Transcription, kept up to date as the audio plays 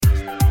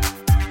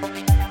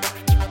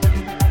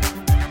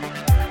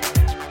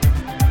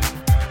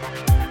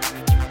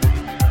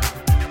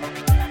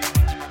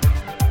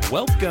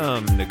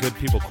Welcome to Good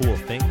People, Cool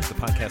Things, the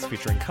podcast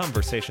featuring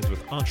conversations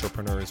with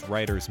entrepreneurs,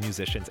 writers,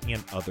 musicians,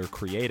 and other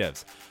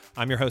creatives.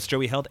 I'm your host,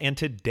 Joey Held, and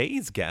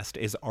today's guest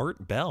is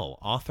Art Bell,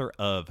 author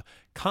of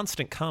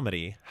Constant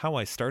Comedy, How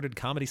I Started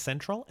Comedy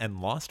Central and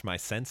Lost My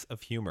Sense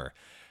of Humor.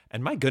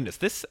 And my goodness,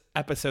 this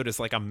episode is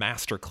like a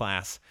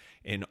masterclass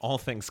in all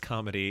things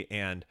comedy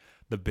and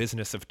the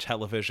business of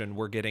television.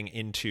 We're getting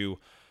into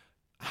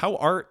how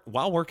Art,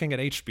 while working at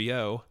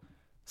HBO,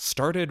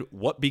 started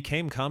what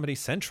became Comedy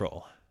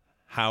Central.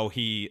 How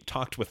he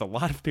talked with a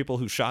lot of people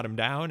who shot him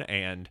down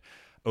and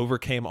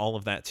overcame all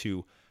of that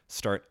to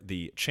start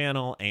the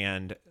channel,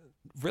 and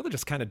really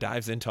just kind of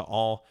dives into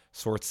all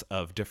sorts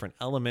of different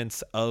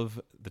elements of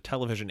the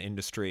television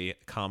industry,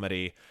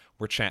 comedy.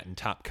 We're chatting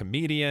top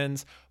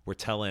comedians.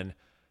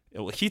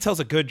 He tells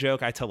a good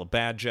joke. I tell a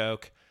bad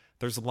joke.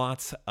 There's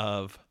lots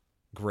of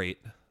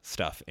great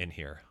stuff in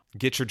here.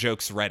 Get your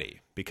jokes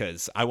ready,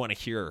 because I want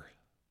to hear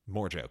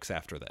more jokes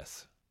after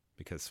this,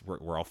 because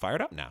we're all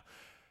fired up now.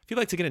 If you'd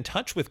like to get in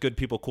touch with Good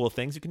People, Cool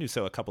Things, you can do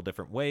so a couple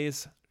different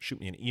ways. Shoot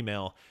me an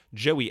email,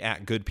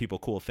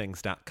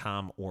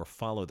 joey@goodpeoplecoolthings.com, or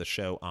follow the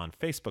show on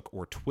Facebook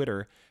or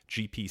Twitter,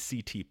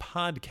 GPCT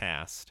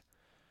Podcast.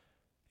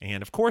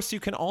 And of course,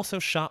 you can also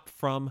shop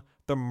from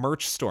the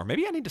merch store.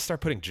 Maybe I need to start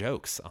putting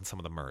jokes on some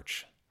of the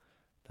merch.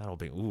 That'll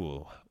be,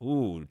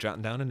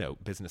 jotting down a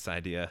note, business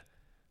idea.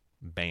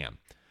 Bam.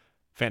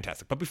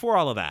 Fantastic. But before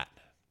all of that,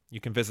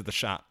 you can visit the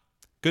shop,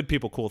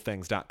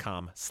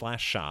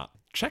 goodpeoplecoolthings.com/shop.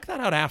 Check that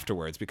out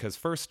afterwards, because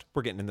first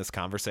we're getting in this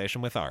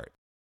conversation with Art.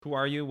 Who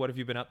are you? What have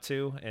you been up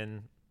to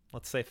in,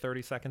 let's say,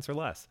 30 seconds or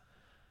less?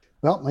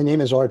 Well, my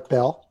name is Art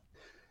Bell,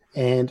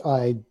 and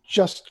I'm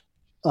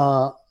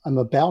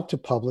about to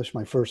publish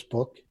my first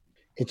book.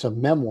 It's a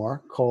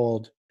memoir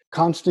called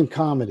Constant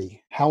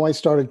Comedy, How I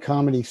Started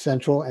Comedy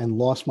Central and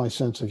Lost My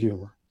Sense of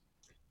Humor.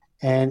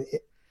 And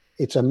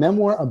it's a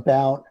memoir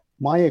about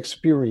my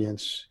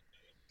experience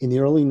in the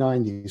early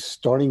 90s,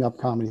 starting up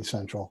Comedy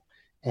Central,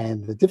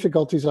 and the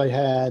difficulties I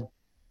had,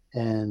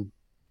 and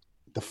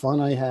the fun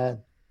I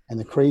had, and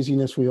the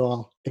craziness we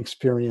all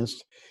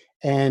experienced.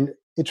 And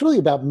it's really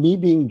about me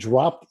being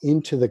dropped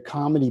into the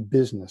comedy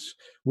business,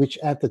 which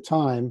at the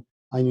time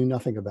I knew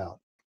nothing about.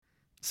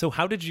 So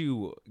how did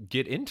you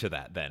get into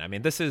that then? I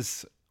mean, this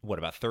is,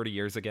 about 30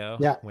 years ago?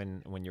 Yeah.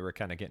 When you were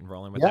kind of getting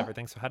rolling with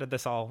everything. So how did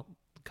this all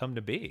come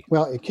to be?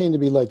 Well, it came to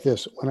be like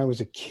this. When I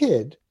was a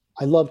kid,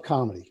 I loved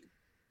comedy.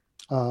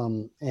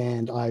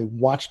 And I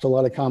watched a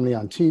lot of comedy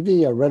on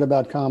TV. I read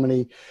about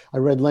comedy. I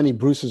read Lenny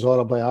Bruce's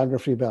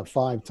autobiography about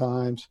 5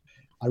 times.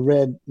 I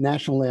read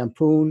National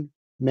Lampoon,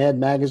 Mad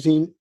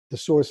Magazine, the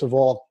source of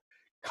all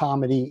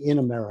comedy in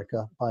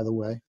America, by the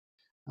way.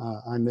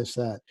 I miss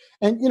that.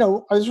 And, I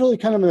was really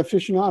kind of an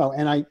aficionado.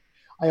 And I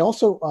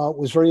also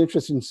was very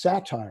interested in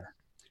satire.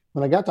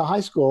 When I got to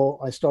high school,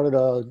 I started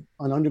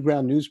an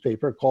underground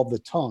newspaper called The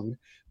Tongue,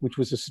 which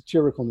was a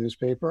satirical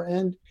newspaper,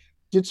 and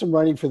did some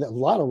writing for that, a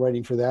lot of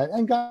writing for that,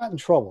 and got in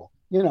trouble.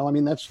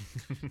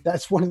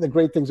 That's one of the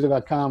great things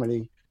about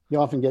comedy. You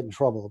often get in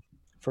trouble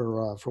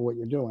for what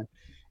you're doing.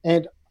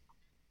 And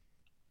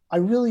I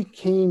really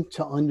came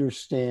to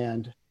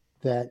understand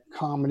that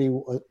comedy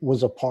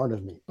was a part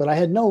of me, but I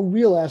had no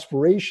real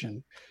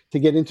aspiration to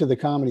get into the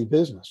comedy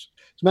business.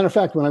 As a matter of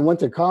fact, when I went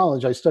to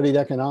college, I studied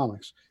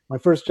economics. My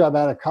first job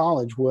out of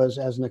college was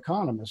as an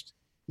economist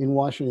in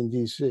Washington,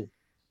 D.C.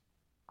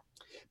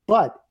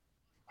 But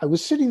I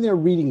was sitting there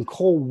reading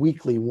Coal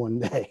Weekly one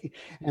day,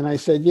 and I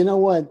said, you know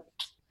what?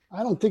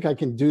 I don't think I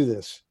can do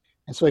this.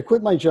 And so I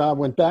quit my job,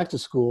 went back to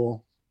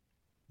school,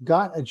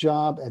 got a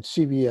job at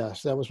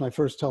CBS. That was my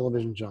first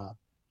television job,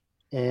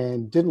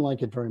 and didn't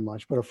like it very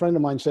much. But a friend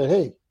of mine said,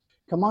 hey,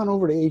 come on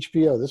over to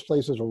HBO. This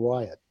place is a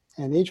riot.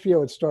 And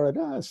HBO had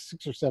started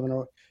 6 or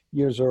 7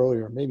 years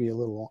earlier, maybe a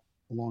little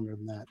longer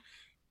than that.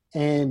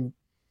 And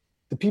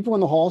the people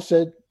in the hall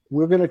said,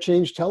 we're going to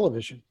change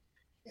television.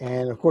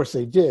 And of course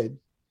they did.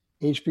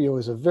 HBO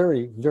is a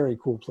very, very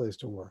cool place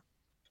to work.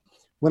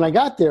 When I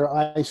got there,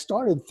 I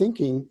started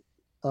thinking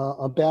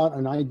about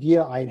an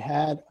idea I'd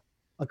had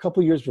a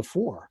couple years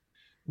before,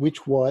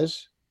 which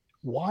was,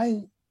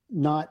 why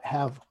not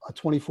have a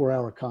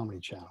 24-hour comedy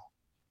channel?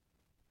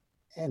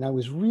 And I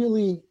was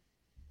really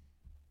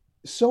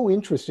so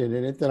interested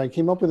in it that I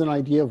came up with an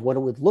idea of what it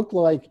would look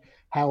like,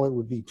 how it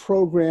would be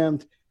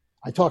programmed.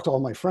 I talked to all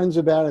my friends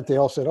about it. They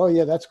all said, oh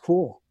yeah, that's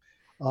cool.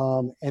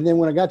 And then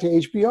when I got to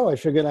HBO, I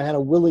figured I had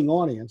a willing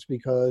audience,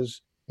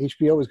 because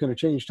HBO was going to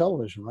change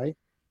television, right?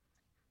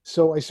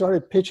 So I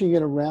started pitching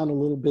it around a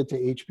little bit to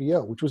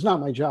HBO, which was not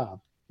my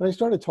job, but I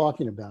started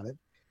talking about it.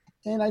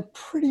 And I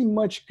pretty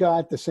much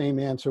got the same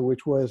answer,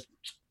 which was,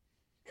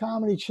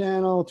 Comedy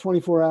Channel,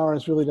 24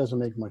 hours really doesn't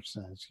make much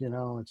sense.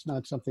 It's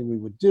not something we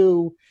would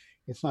do.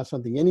 It's not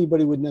something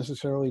anybody would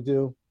necessarily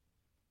do.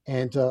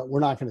 And we're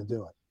not going to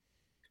do it.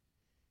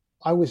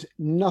 I was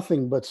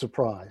nothing but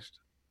surprised.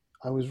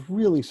 I was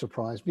really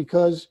surprised,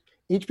 because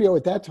HBO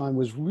at that time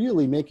was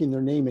really making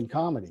their name in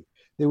comedy.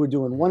 They were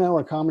doing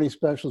 1-hour comedy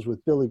specials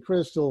with Billy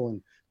Crystal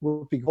and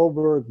Whoopi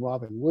Goldberg,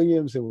 Robin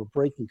Williams. They were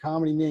breaking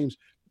comedy names.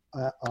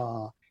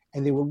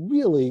 And they were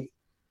really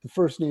the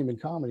first name in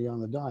comedy on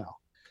the dial.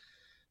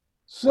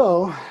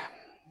 So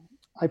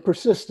I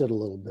persisted a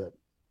little bit.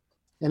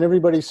 And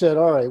everybody said,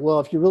 all right, well,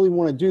 if you really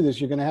want to do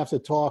this, you're going to have to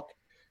talk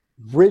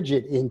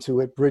Bridget into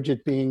it.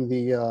 Bridget being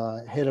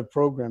the head of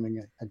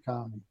programming at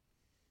comedy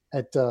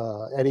at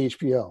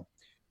HBO.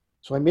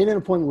 So I made an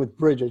appointment with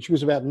Bridget. She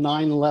was about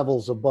 9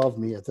 levels above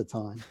me at the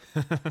time.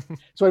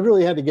 So I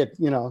really had to get,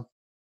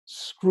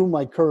 screw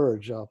my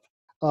courage up.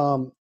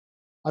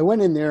 I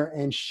went in there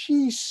and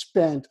she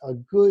spent a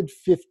good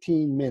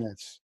 15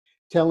 minutes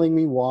telling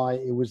me why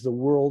it was the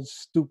world's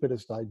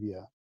stupidest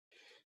idea.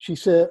 She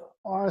said,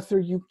 Arthur,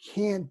 you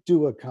can't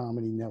do a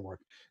comedy network.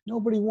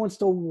 Nobody wants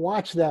to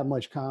watch that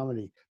much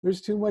comedy.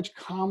 There's too much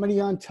comedy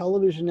on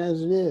television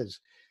as it is.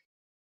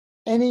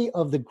 Any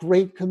of the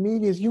great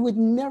comedians, you would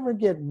never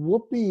get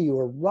Whoopi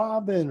or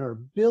Robin or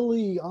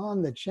Billy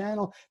on the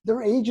channel.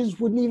 Their agents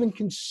wouldn't even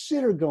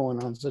consider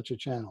going on such a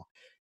channel.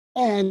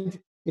 And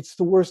it's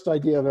the worst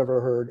idea I've ever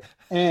heard.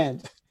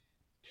 And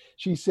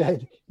she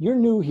said, you're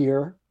new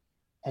here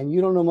and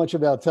you don't know much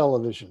about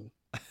television.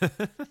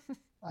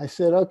 I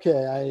said,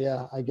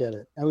 okay, I get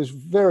it. I was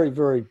very,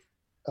 very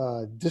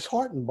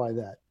disheartened by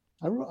that.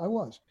 I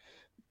was.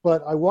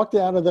 But I walked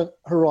out of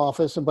her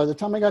office, and by the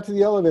time I got to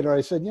the elevator,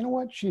 I said, you know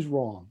what? She's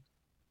wrong.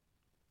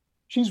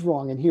 She's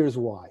wrong, and here's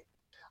why.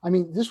 I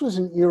mean, this was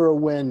an era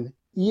when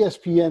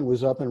ESPN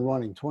was up and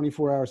running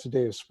 24 hours a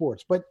day of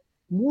sports, but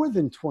more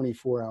than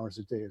 24 hours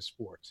a day of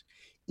sports.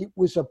 It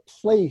was a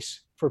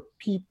place for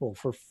people,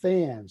 for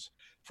fans,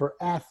 for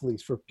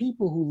athletes, for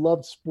people who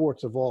loved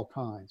sports of all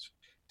kinds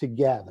to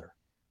gather.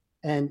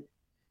 And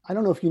I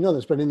don't know if you know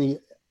this, but in the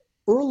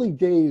early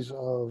days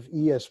of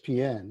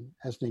ESPN,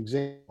 as an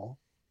example,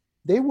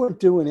 they weren't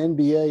doing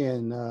NBA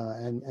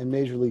and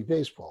Major League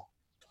Baseball.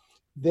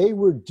 They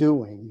were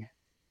doing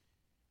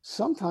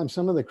sometimes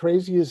some of the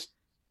craziest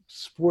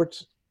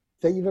sports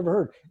that you've ever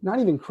heard. Not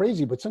even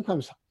crazy, but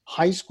sometimes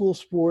high school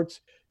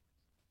sports,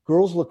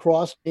 girls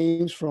lacrosse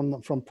games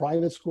from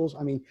private schools.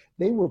 I mean,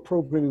 they were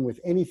programming with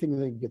anything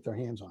they could get their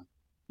hands on.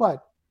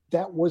 But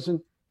that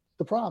wasn't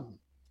the problem.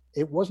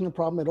 It wasn't a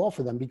problem at all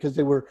for them because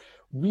they were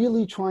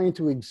really trying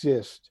to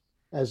exist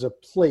as a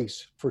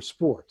place for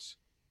sports.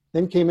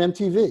 Then came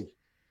MTV.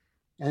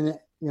 And,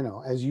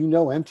 as you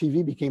know,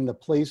 MTV became the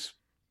place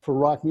for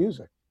rock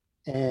music.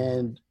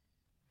 And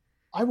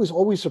I was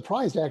always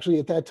surprised, actually,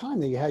 at that time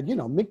that you had,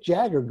 Mick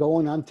Jagger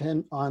going on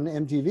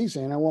MTV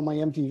saying, I want my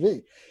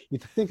MTV. You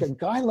think a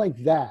guy like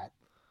that,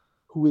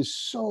 who is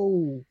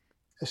so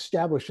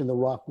established in the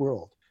rock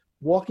world,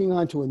 walking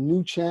onto a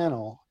new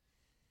channel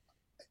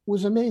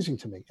was amazing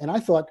to me. And I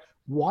thought,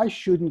 why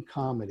shouldn't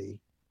comedy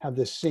have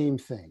the same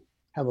thing?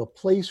 Have a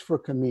place for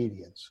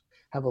comedians,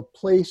 have a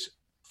place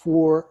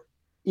for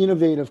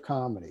innovative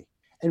comedy,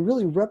 and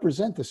really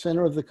represent the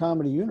center of the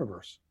comedy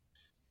universe.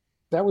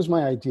 That was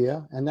my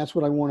idea, and that's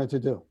what I wanted to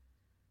do.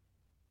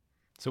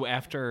 So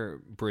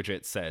after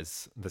Bridget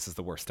says this is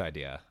the worst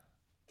idea,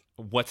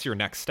 what's your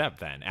next step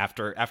then?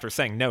 After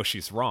saying no,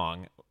 she's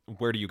wrong,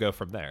 where do you go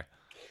from there?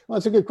 Well,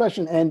 it's a good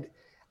question. And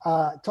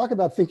talk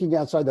about thinking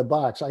outside the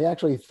box. I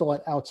actually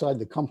thought outside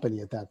the company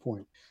at that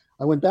point.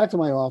 I went back to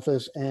my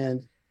office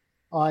and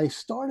I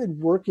started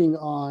working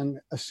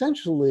on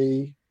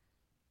essentially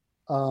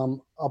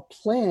a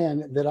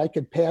plan that I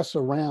could pass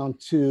around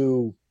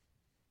to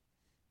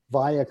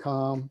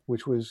Viacom,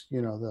 which was,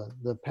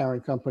 the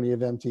parent company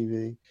of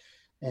MTV,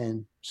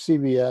 and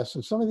CBS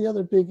and some of the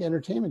other big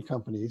entertainment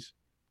companies,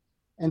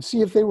 and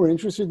see if they were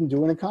interested in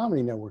doing a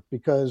comedy network,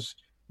 because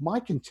my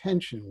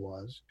contention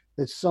was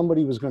that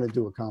somebody was going to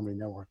do a comedy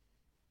network.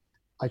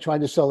 I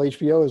tried to sell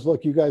HBO as,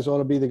 look, you guys ought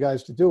to be the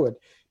guys to do it.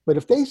 But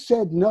if they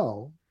said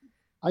no,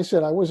 I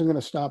said I wasn't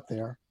going to stop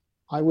there.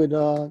 I would,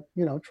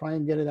 try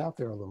and get it out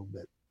there a little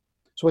bit.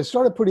 So I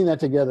started putting that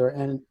together,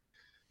 and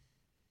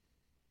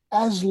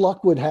as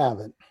luck would have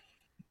it,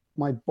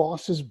 my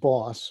boss's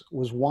boss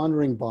was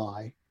wandering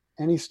by,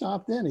 and he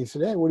stopped in. He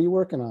said, hey, what are you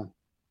working on?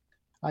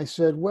 I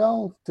said,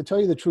 well, to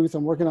tell you the truth,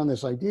 I'm working on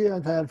this idea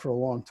I've had for a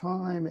long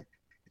time,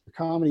 a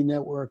comedy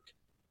network,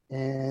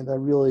 and I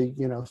really,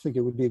 think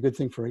it would be a good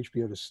thing for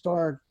HBO to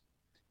start.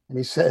 And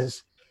he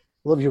says,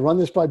 well, have you run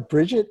this by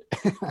Bridget?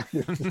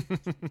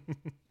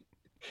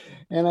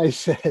 And I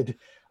said,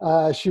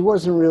 she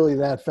wasn't really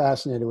that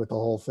fascinated with the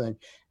whole thing.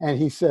 And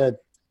he said,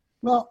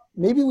 well,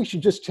 maybe we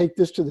should just take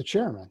this to the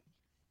chairman.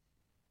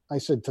 I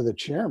said, to the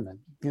chairman?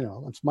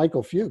 It's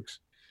Michael Fuchs.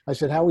 I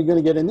said, how are we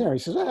going to get in there? He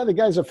says, the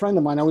guy's a friend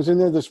of mine. I was in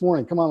there this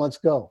morning. Come on, let's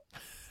go.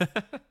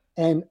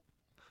 And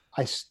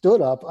I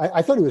stood up.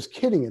 I thought he was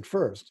kidding at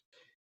first.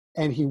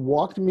 And he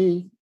walked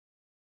me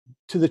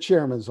to the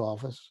chairman's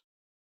office.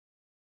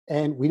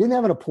 And we didn't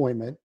have an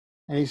appointment.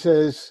 And he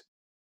says,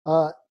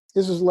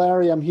 this is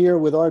Larry. I'm here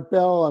with Art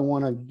Bell. I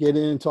want to get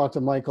in and talk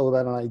to Michael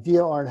about an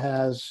idea Art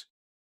has.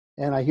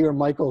 And I hear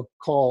Michael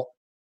call,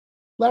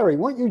 Larry,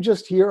 weren't you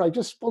just here? I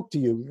just spoke to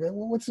you.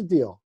 What's the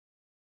deal?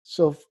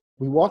 So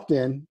we walked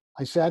in.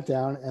 I sat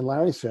down, and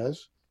Larry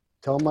says,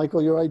 tell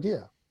Michael your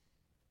idea.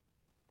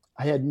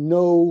 I had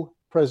no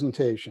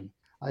presentation.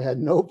 I had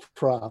no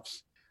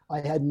props. I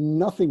had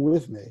nothing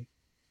with me.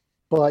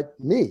 but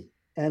me.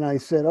 And I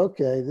said,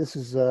 okay, this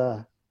is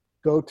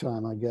go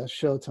time, I guess,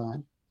 show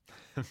time.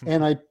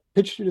 And I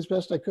pitched it as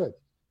best I could.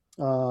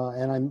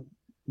 And I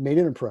made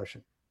an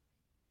impression.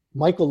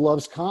 Michael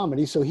loves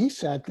comedy, so he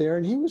sat there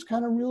and he was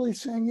kind of really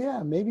saying,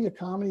 yeah, maybe a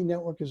comedy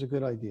network is a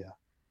good idea.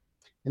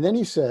 And then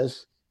he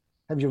says,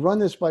 have you run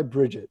this by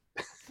Bridget?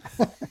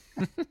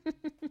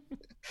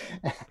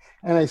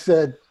 And I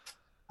said,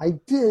 I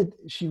did.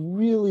 She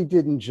really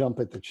didn't jump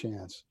at the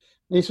chance.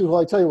 And he said,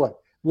 well, I tell you what,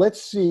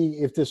 let's see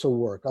if this will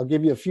work. I'll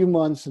give you a few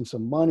months and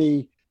some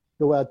money,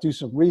 go out, do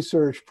some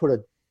research, put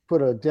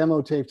a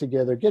demo tape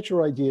together, get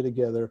your idea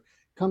together,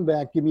 come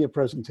back, give me a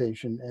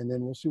presentation, and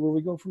then we'll see where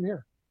we go from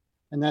here.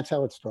 And that's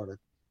how it started.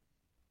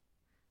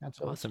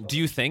 That's awesome. Do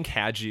you think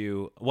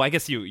well, I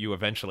guess you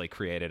eventually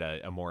created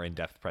a more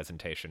in-depth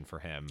presentation for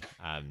him.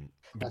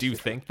 Do you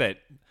think that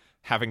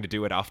having to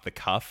do it off the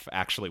cuff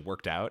actually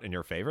worked out in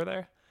your favor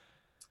there?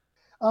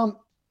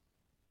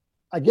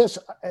 I guess,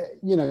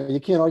 you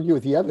can't argue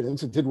with the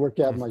evidence. It did work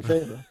out in my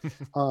favor.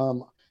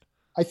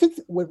 I think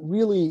what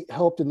really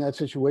helped in that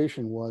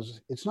situation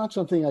was it's not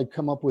something I'd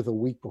come up with a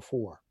week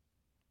before.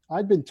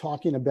 I'd been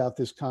talking about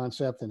this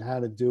concept and how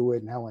to do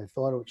it and how I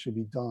thought it should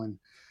be done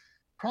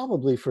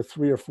probably for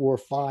 3 or 4 or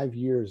 5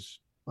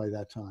 years by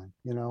that time,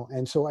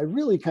 And so I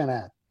really kind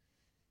of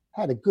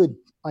had a good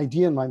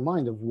idea in my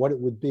mind of what it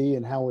would be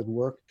and how it would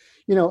work,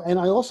 and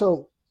I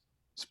also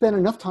spent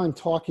enough time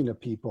talking to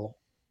people,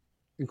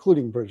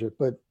 including Bridget,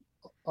 but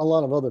a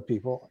lot of other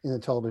people in the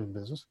television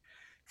business,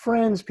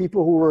 friends,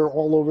 people who were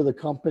all over the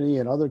company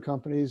and other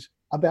companies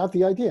about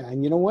the idea.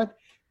 And you know what?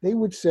 They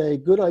would say,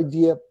 good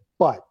idea,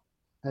 but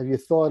have you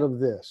thought of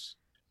this?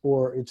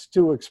 Or it's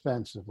too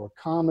expensive, or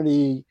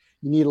comedy,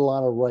 you need a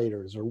lot of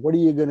writers, or what are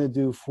you going to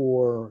do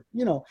for,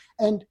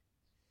 and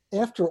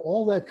after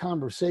all that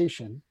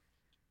conversation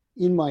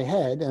in my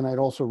head, and I'd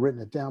also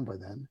written it down by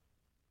then,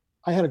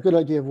 I had a good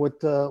idea of what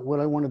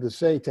I wanted to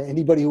say to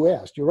anybody who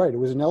asked. You're right. It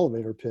was an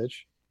elevator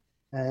pitch,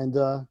 and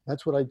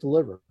that's what I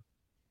delivered.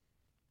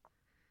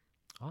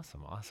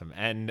 Awesome.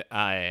 And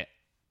I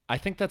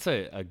think that's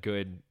a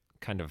good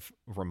kind of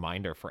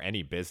reminder for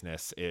any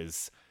business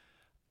is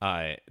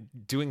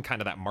doing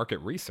kind of that market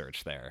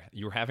research there.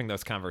 You were having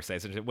those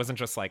conversations. It wasn't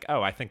just like,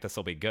 oh, I think this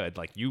will be good.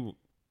 Like, you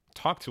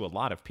talked to a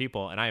lot of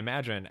people. And I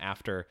imagine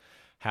after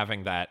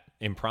having that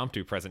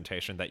impromptu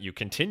presentation that you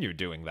continued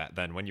doing that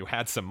then when you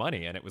had some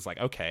money and it was like,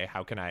 okay,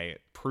 how can I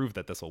prove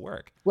that this will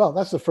work? Well,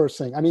 that's the first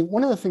thing. I mean,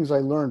 one of the things I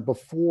learned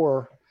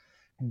before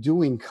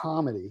doing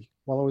comedy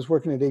while I was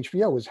working at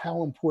HBO was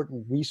how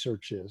important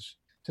research is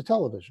to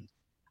television.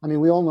 I mean,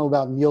 we all know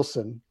about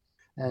Nielsen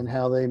and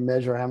how they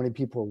measure how many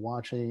people are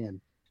watching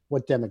and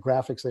what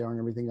demographics they are and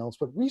everything else.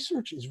 But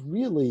research is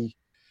really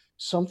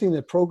something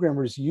that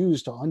programmers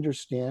use to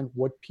understand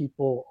what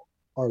people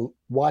are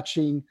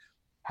watching,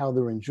 how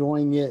they're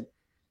enjoying it,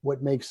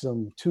 what makes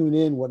them tune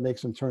in, what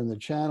makes them turn the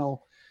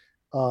channel.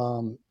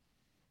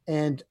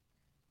 And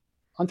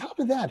on top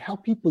of that, how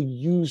people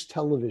use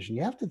television.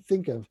 You have to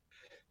think of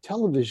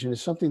television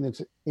as something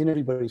that's in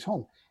everybody's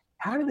home.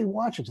 How do they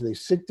watch it? Do they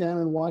sit down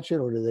and watch it,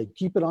 or do they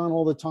keep it on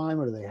all the time,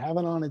 or do they have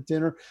it on at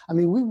dinner? I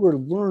mean, we were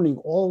learning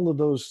all of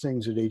those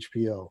things at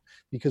HBO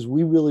because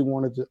we really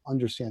wanted to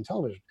understand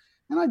television.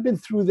 And I've been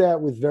through that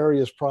with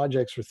various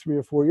projects for 3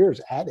 or 4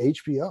 years at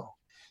HBO.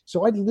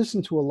 So I'd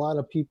listen to a lot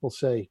of people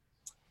say,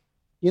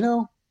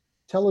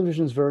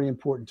 television is very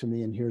important to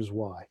me, and here's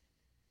why.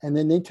 And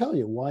then they tell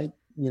you why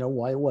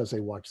it was.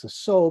 They watch the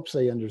soaps,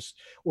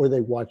 or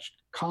they watched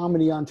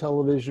comedy on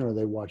television, or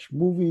they watched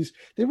movies.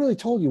 They really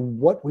told you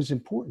what was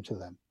important to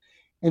them.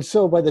 And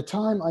so by the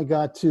time I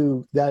got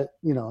to that,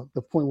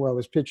 the point where I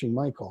was pitching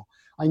Michael,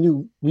 I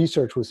knew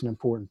research was an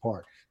important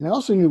part. And I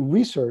also knew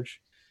research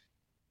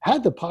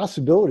had the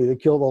possibility to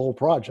kill the whole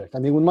project. I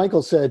mean, when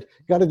Michael said,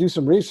 got to do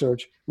some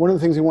research, one of the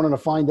things he wanted to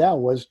find out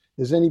was,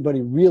 does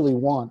anybody really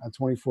want a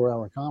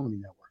 24-hour comedy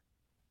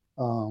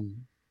network?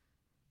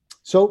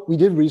 So we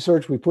did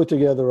research. We put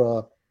together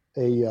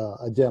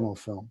a demo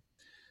film,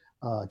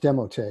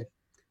 demo tape,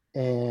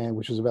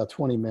 which was about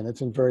 20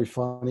 minutes and very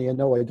funny. And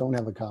no, I don't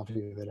have a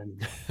copy of it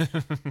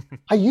anymore.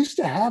 I used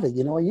to have it.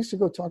 I used to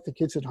go talk to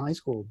kids in high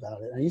school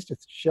about it. I used to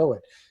show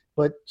it,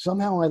 but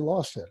somehow I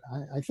lost it.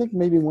 I think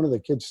maybe one of the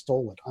kids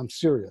stole it. I'm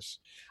serious.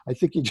 I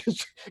think he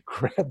just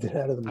grabbed it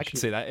out of the machine. I can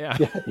see that. Yeah.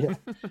 Yeah.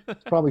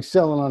 It's probably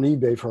selling on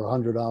eBay for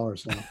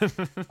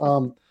 $100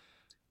 now.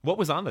 What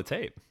was on the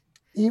tape?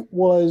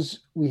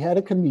 We had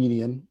a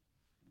comedian.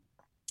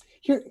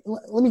 Here,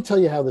 let me tell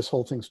you how this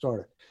whole thing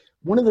started.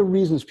 One of the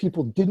reasons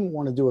people didn't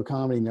want to do a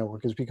comedy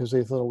network is because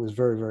they thought it was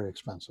very, very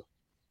expensive.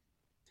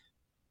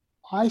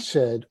 I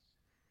said,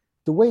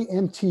 the way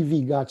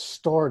MTV got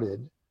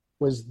started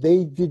was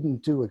they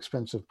didn't do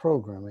expensive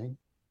programming.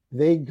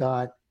 They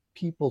got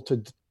people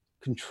to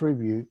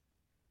contribute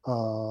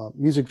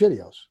music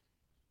videos.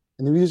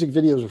 And the music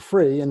videos were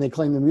free, and they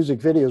claimed the music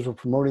videos were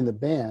promoting the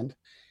band.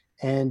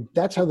 And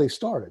that's how they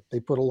started.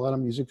 They put a lot of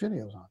music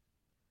videos on.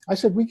 I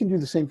said, we can do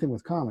the same thing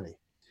with comedy.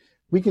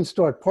 We can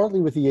start partly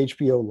with the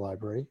HBO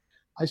library.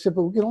 I said,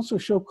 but we can also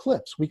show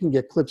clips. We can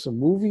get clips of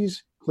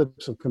movies,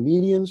 clips of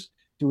comedians,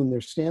 doing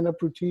their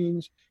stand-up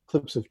routines,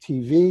 clips of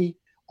TV,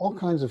 all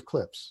kinds of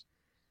clips.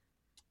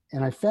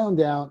 And I found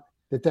out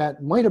that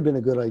that might have been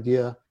a good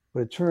idea,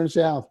 but it turns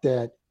out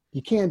that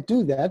you can't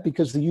do that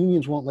because the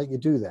unions won't let you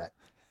do that.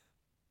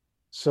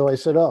 So I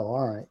said, oh,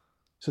 all right.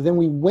 So then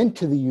we went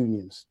to the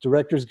unions,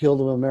 Directors Guild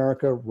of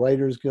America,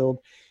 Writers Guild,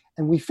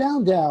 and we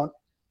found out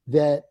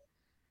that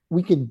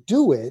we could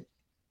do it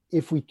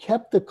if we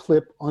kept the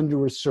clip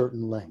under a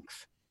certain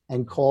length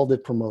and called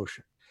it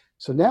promotion.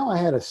 So now I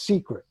had a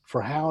secret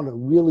for how to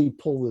really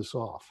pull this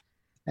off.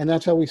 And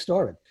that's how we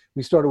started.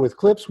 We started with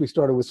clips, we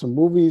started with some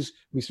movies,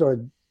 we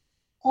started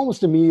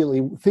almost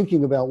immediately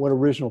thinking about what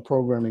original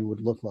programming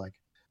would look like.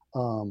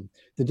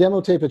 The demo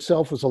tape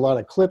itself was a lot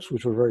of clips,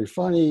 which were very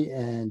funny,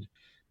 and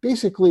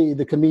basically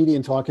the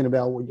comedian talking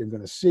about what you're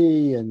going to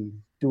see and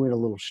doing a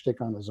little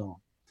shtick on his own.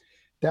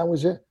 That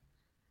was it.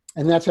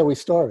 And that's how we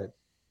started.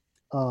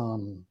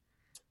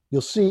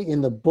 You'll see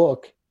in the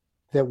book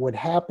that what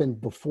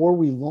happened before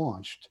we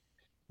launched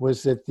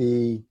was that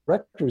the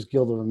Directors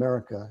Guild of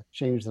America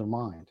changed their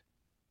mind.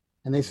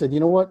 And they said,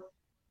 you know what?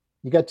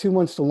 You got 2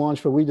 months to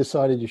launch, but we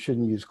decided you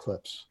shouldn't use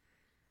clips.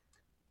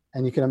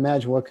 And you can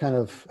imagine what kind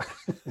of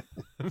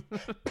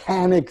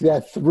panic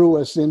that threw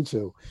us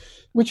into,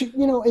 which,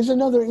 you know, is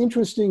another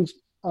interesting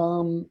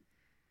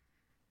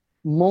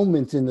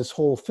moment in this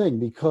whole thing,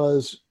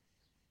 because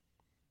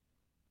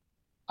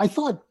I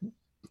thought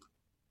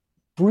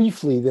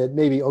briefly that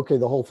maybe, okay,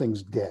 the whole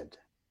thing's dead.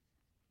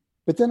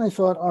 But then I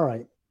thought, all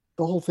right,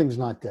 the whole thing's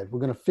not dead. We're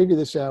going to figure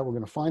this out. We're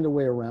going to find a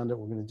way around it.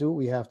 We're going to do what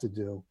we have to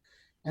do.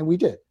 And we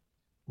did.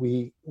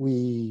 We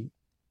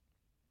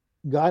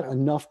got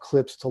enough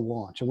clips to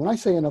launch. And when I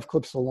say enough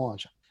clips to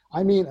launch,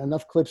 I mean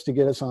enough clips to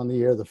get us on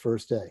the air the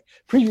first day.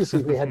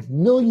 Previously, we had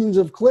millions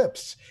of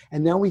clips,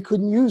 and now we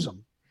couldn't use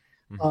them.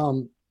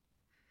 Mm-hmm.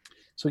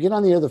 So we get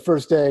on the air the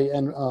first day,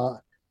 and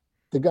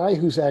the guy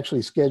who's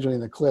actually scheduling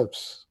the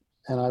clips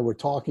and I were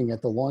talking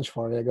at the launch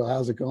party. I go,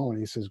 how's it going?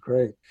 He says,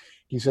 great.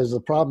 He says,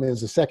 the problem is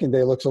the second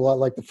day looks a lot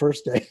like the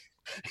first day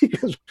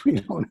because we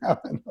don't have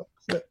enough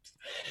clips.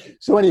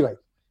 So anyway,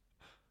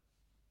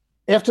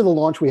 after the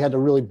launch, we had to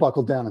really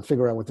buckle down and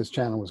figure out what this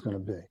channel was going to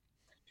be.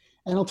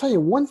 And I'll tell you,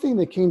 one thing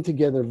that came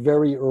together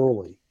very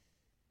early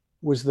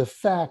was the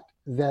fact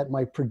that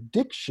my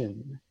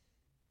prediction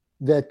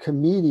that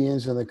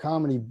comedians in the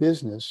comedy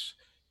business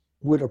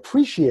would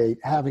appreciate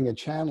having a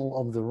channel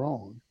of their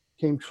own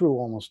came true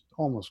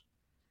almost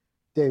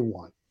day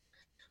one.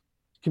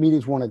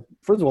 Comedians wanted,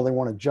 first of all, they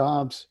wanted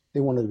jobs.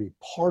 They wanted to be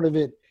part of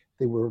it.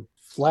 They were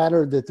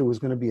flattered that there was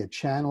going to be a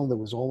channel that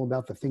was all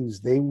about the things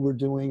they were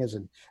doing as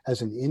an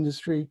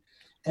industry.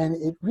 And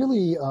it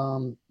really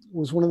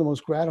was one of the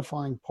most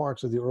gratifying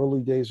parts of the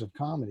early days of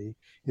comedy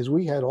is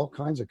we had all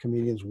kinds of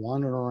comedians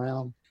wandering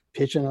around,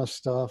 pitching us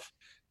stuff,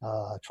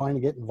 trying to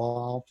get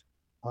involved.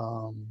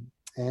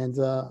 And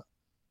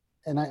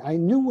I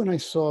knew when I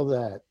saw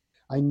that,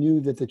 I knew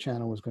that the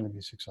channel was going to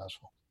be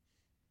successful.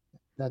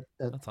 That's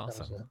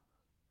awesome. That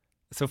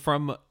so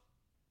from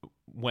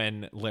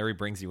when Larry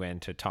brings you in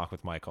to talk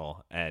with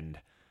Michael and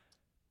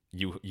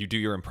you do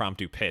your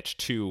impromptu pitch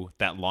to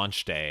that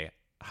launch day,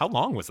 how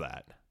long was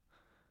that?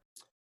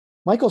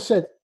 Michael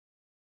said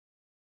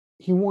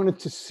he wanted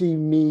to see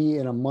me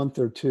in a month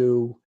or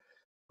 2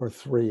 or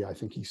 3, I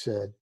think he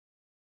said.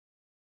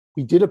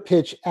 We did a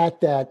pitch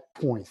at that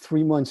point,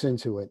 3 months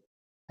into it.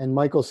 And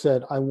Michael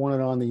said, I want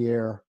it on the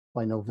air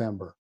by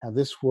November. Now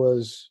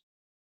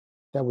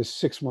that was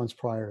 6 months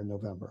prior to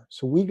November.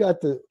 So we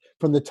got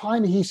from the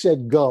time he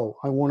said, go,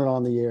 I want it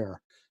on the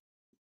air,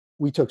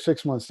 we took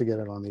 6 months to get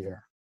it on the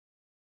air.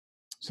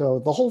 So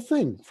the whole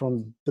thing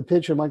from the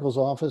pitch in Michael's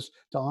office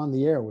to on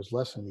the air was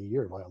less than a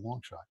year by a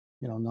long shot,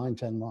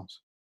 9-10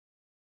 months.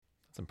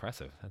 That's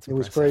impressive. It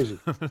was crazy.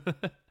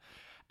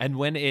 And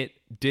when it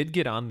did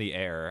get on the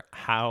air,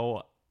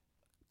 how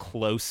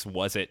close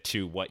was it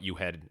to what you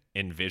had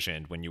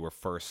envisioned when you were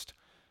first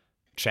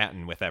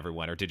chatting with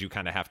everyone? Or did you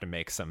kind of have to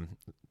make some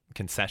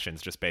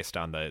concessions just based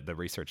on the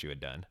research you had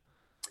done?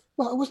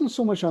 Well, it wasn't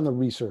so much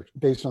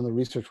based on the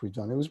research we'd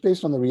done. It was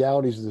based on the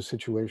realities of the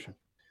situation.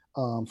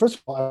 First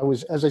of all,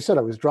 as I said,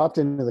 I was dropped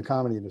into the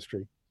comedy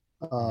industry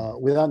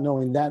without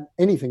knowing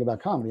anything about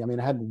comedy. I mean,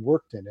 I hadn't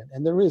worked in it,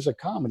 and there is a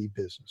comedy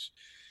business.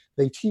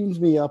 They teamed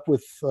me up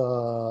with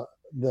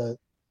the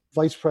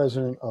vice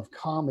president of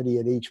comedy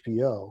at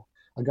HBO,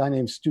 a guy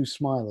named Stu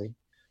Smiley,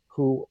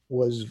 who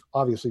was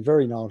obviously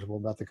very knowledgeable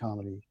about the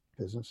comedy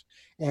business.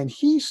 And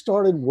he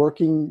started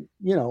working,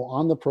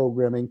 on the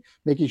programming,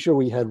 making sure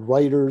we had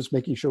writers,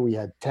 making sure we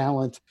had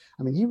talent.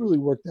 I mean, he really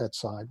worked that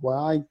side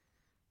while I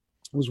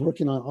was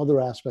working on other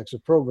aspects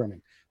of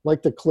programming,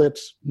 like the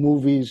clips,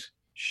 movies,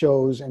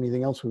 shows,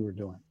 anything else we were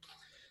doing.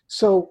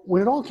 So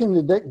when it all came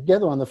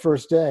together on the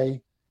first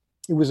day,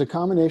 it was a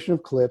combination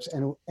of clips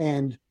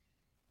and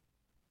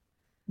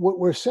what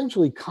were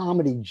essentially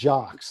comedy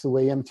jocks, the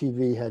way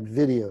MTV had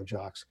video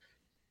jocks.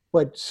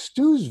 But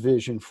Stu's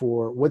vision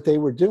for what they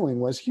were doing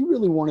was he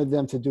really wanted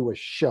them to do a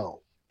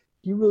show.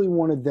 He really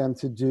wanted them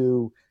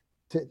to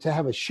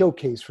have a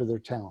showcase for their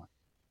talent.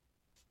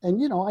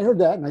 And, I heard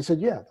that and I said,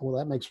 yeah, well,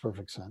 that makes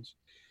perfect sense.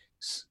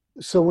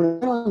 So when it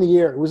went on the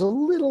air, it was a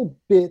little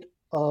bit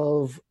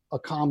of a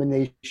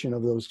combination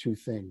of those two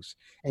things.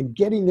 And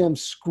getting them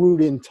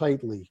screwed in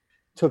tightly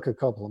took a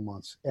couple of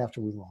months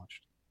after we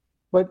launched.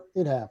 But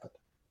it happened.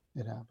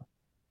 It happened.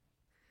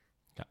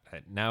 Got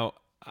it. Now,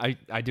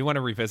 I do want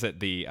to revisit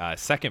the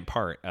second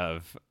part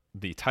of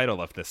the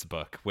title of this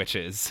book, which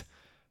is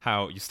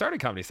how you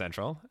started Comedy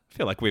Central. I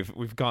feel like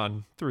we've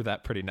gone through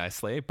that pretty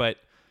nicely, but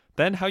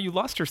then how you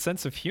lost your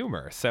sense of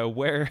humor. So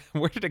where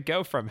did it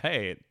go from,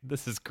 hey,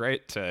 this is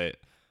great, to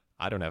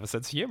I don't have a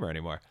sense of humor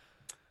anymore?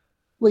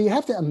 Well, you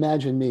have to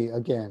imagine me,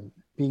 again,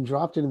 being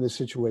dropped into this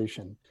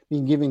situation,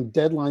 being given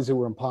deadlines that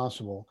were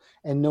impossible,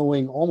 and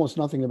knowing almost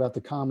nothing about the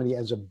comedy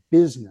as a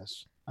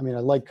business. I mean, I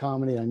like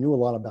comedy. I knew a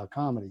lot about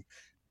comedy.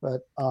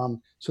 But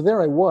so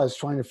there I was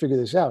trying to figure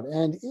this out.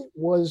 And it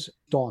was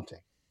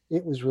daunting.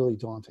 It was really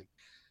daunting.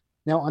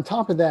 Now, on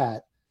top of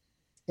that,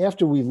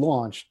 after we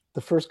launched,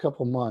 the first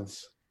couple of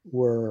months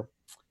were,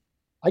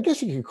 I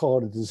guess you could call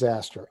it a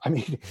disaster. I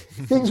mean,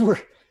 things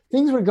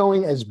were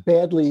going as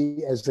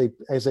badly as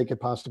they could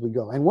possibly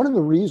go. And one of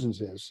the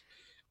reasons is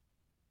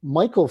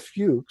Michael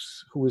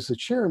Fuchs, who was the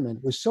chairman,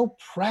 was so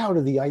proud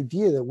of the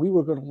idea that we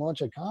were going to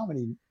launch a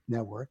comedy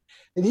network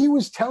that he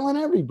was telling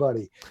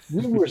everybody.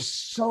 We were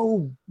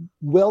so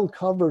well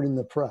covered in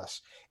the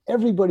press.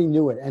 Everybody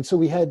knew it. And so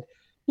we had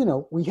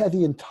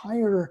the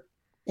entire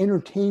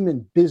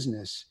entertainment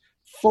business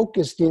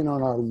focused in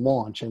on our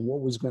launch and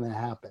what was going to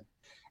happen.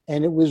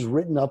 And it was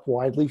written up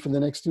widely for the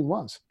next 2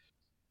 months.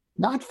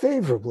 Not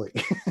favorably.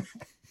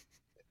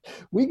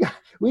 We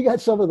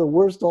got some of the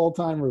worst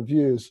all-time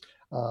reviews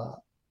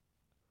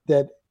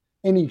that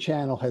any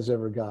channel has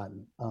ever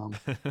gotten.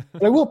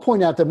 But I will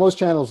point out that most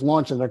channels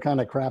launch and they're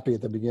kind of crappy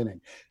at the beginning.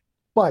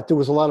 But there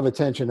was a lot of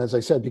attention, as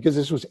I said, because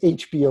this was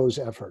HBO's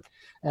effort.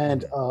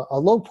 And a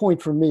low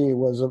point for me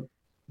was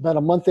about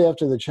a month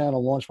after the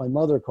channel launched, my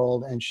mother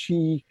called and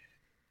she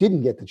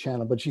didn't get the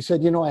channel, but she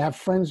said, I have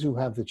friends who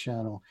have the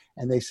channel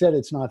and they said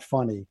it's not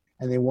funny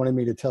and they wanted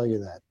me to tell you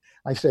that.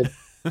 I said,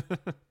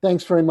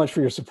 thanks very much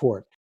for your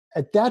support.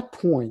 At that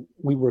point,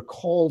 we were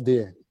called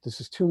in. This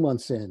is 2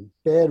 months in,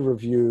 bad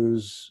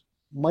reviews.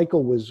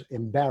 Michael was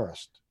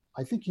embarrassed.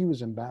 I think he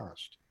was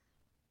embarrassed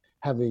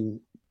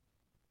having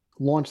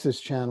launched this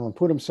channel and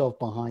put himself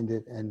behind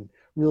it and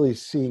really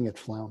seeing it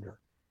flounder.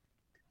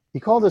 He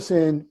called us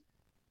in.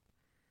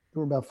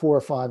 There were about 4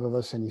 or 5 of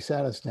us and he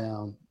sat us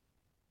down.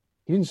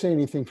 He didn't say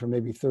anything for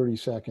maybe 30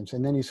 seconds.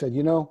 And then he said,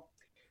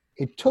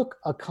 it took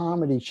a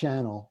comedy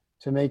channel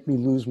to make me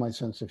lose my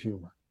sense of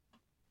humor.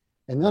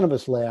 And none of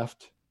us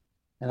laughed.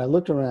 And I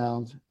looked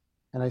around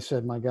and I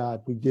said, my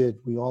God, we did.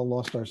 We all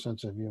lost our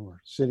sense of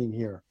humor sitting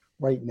here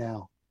right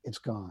now. It's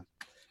gone.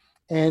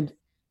 And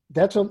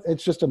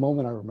it's just a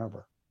moment I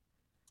remember.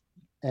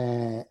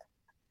 And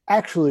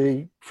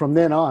actually, from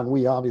then on,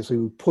 we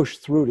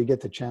pushed through to get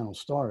the channel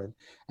started.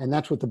 And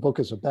that's what the book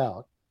is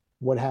about.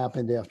 What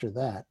happened after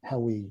that, how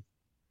we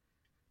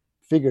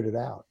figured it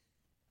out,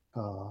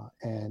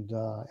 and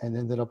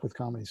ended up with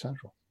Comedy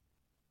Central.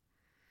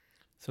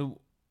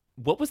 So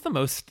what was the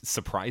most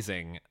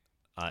surprising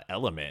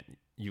element?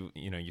 You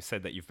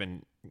said that you've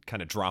been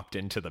kind of dropped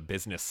into the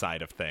business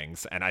side of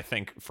things. And I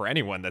think for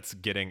anyone that's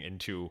getting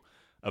into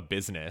a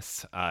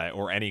business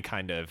or any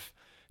kind of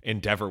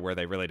endeavor where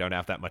they really don't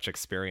have that much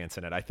experience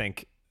in it, I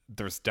think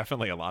there's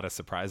definitely a lot of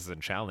surprises and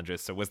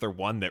challenges. So was there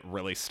one that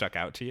really stuck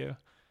out to you?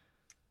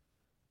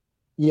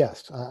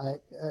 Yes,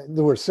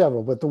 there were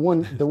several, but the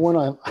one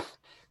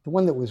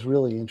that was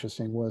really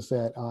interesting was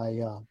that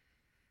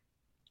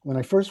when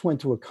I first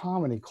went to a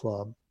comedy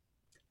club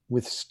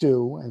with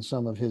Stu and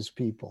some of his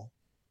people,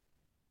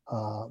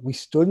 we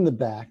stood in the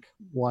back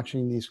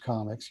watching these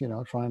comics,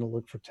 trying to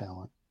look for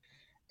talent.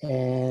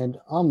 And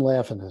I'm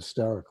laughing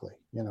hysterically.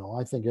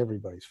 I think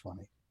everybody's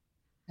funny.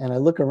 And I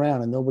look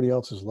around and nobody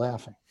else is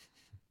laughing.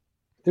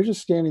 They're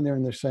just standing there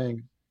and they're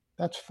saying,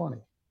 that's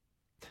funny.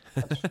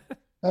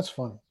 That's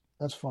funny.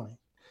 That's funny.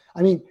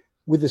 I mean,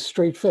 with a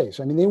straight face.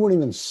 I mean, they weren't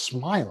even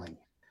smiling.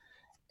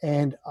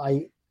 And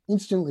I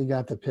instantly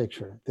got the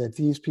picture that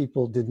these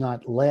people did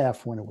not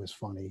laugh when it was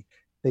funny.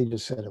 They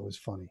just said it was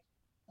funny.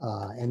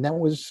 And that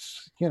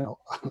was,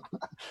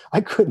 I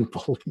couldn't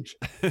believe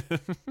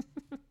it.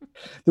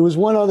 There was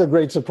one other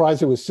great surprise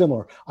that was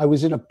similar. I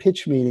was in a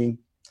pitch meeting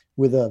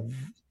with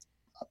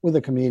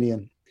a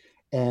comedian,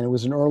 and it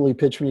was an early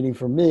pitch meeting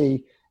for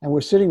me. And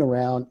we're sitting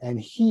around, and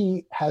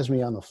he has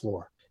me on the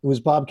floor. It was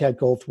Bobcat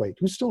Goldthwait,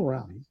 who's still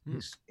around.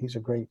 He's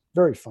a great,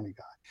 very funny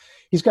guy.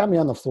 He's got me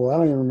on the floor. I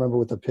don't even remember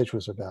what the pitch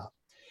was about.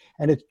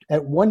 And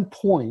at one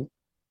point,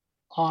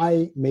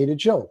 I made a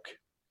joke.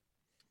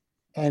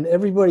 And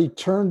everybody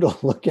turned to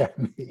look at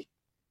me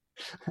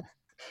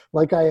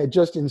like I had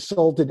just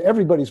insulted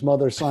everybody's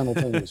mother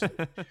simultaneously.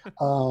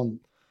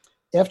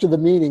 After the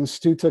meeting,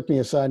 Stu took me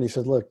aside and he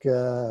said, look,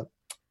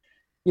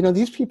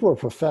 these people are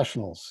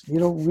professionals. You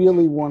don't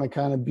really want to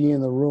kind of be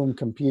in the room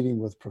competing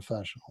with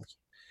professionals.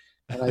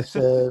 And I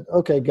said,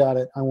 okay, got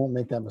it. I won't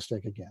make that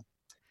mistake again.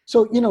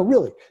 So,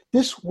 really,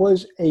 this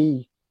was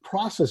a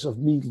process of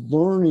me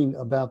learning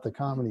about the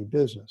comedy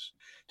business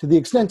to the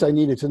extent I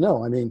needed to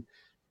know. I mean,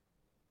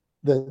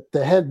 the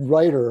head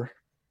writer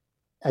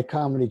at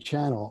Comedy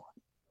Channel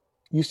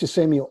used to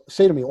say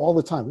to me all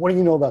the time, "What do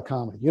you know about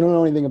comedy? You don't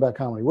know anything about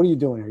comedy. What are you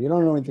doing here? You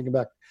don't know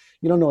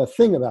a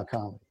thing about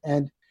comedy."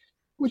 And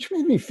which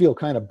made me feel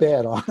kind of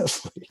bad,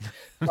 honestly.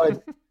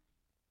 But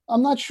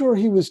I'm not sure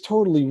he was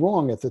totally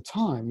wrong at the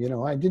time. You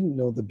know, I didn't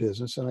know the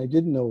business and I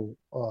didn't know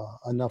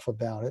enough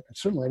about it. And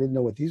certainly I didn't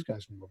know what these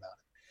guys knew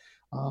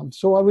about it.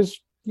 So I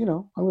was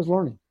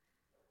learning.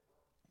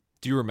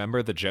 Do you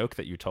remember the joke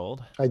that you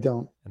told? I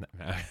don't.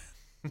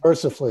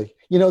 Mercifully.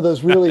 You know,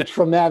 those really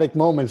traumatic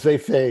moments, they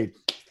fade.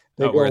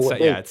 They go away.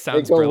 Yeah, it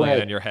sounds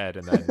brilliant in your head,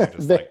 and then you're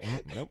just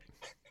nope.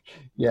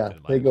 Yeah,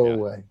 they go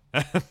away.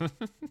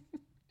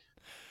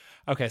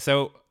 Okay,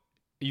 so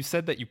you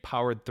said that you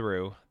powered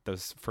through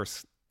those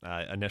first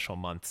initial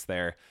months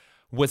there.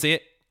 Was there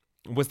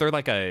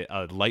like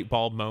a light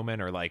bulb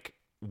moment or like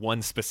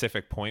one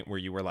specific point where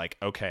you were like,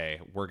 okay,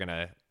 we're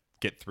gonna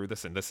get through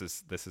this and this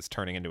is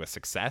turning into a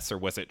success, or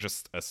was it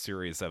just a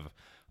series of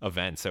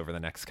events over the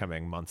next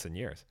coming months and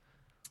years?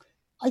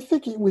 I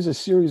think it was a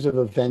series of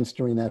events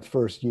during that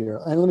first year.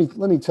 And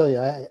let me tell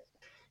you,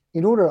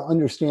 in order to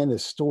understand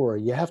this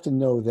story, you have to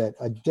know that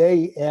a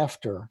day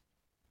after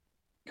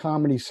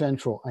Comedy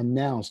Central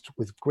announced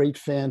with great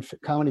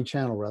Comedy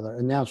Channel rather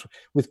announced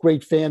with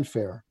great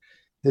fanfare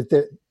that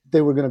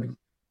they were going to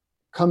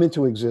come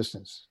into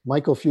existence.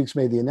 Michael Fuchs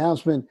made the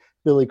announcement.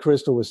 Billy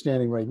Crystal was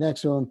standing right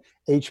next to him.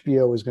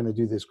 HBO is going to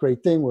do this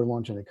great thing. We're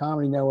launching a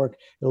comedy network.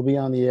 It'll be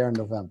on the air in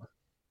November.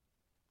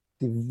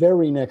 The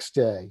very next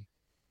day,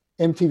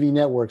 MTV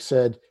Network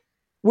said,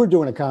 we're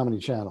doing a comedy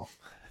channel.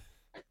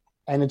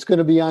 And it's going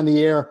to be on the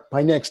air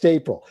by next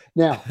April.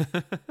 Now,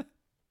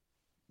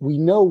 we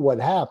know what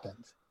happened.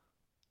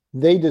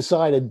 They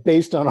decided,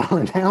 based on our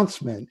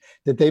announcement,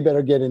 that they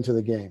better get into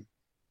the game.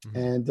 Mm-hmm.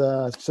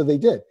 And so they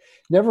did.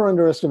 Never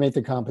underestimate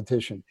the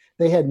competition.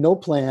 They had no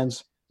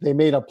plans. They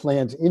made up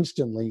plans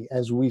instantly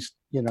as we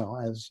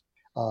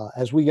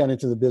got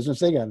into the business,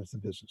 they got into the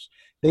business.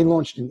 They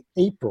launched in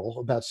April,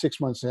 about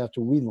 6 months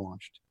after we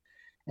launched.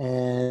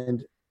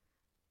 And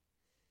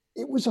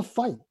it was a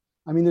fight.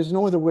 I mean, there's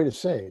no other way to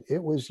say it.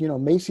 It was,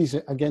 Macy's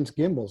against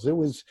Gimbels. It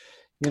was,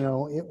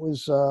 it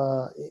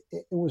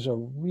was a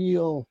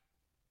real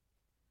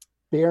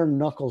bare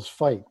knuckles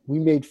fight. We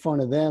made fun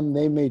of them.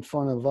 They made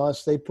fun of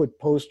us. They put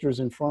posters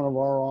in front of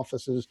our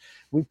offices.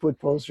 We put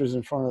posters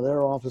in front of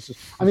their offices.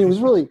 I mean, it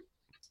was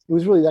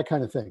really that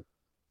kind of thing.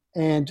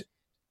 And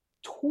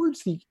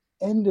towards the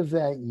end of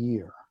that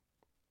year,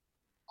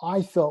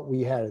 I thought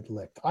we had it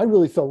licked. I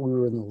really thought we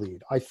were in the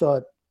lead. I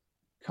thought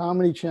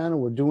Comedy Channel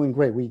were doing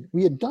great.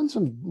 We had done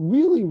some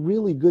really,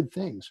 really good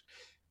things.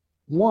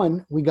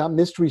 One, we got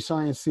Mystery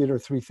Science Theater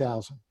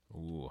 3000,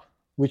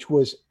 which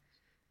was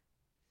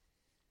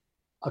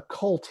a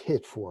cult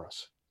hit for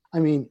us. I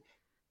mean,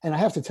 and I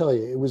have to tell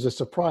you, it was a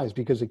surprise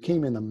because it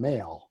came in the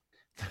mail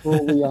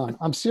early on.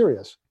 I'm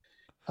serious.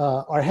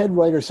 Our head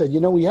writer said,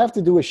 we have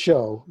to do a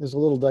show. There's a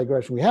little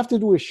digression. We have to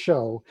do a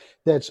show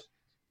that's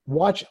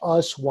watch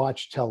us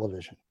watch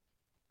television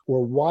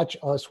or watch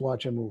us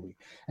watch a movie.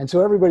 And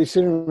so everybody's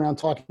sitting around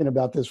talking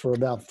about this for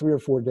about 3 or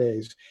 4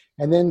 days.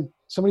 And then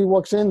somebody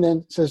walks in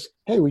and says,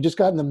 hey, we just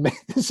got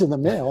this in the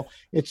mail.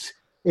 It's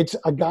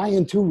a guy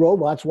and 2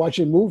 robots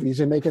watching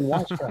movies and making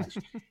watch tracks.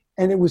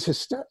 And it was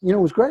hysterical. It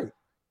was great.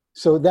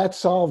 So that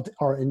solved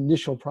our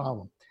initial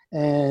problem.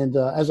 And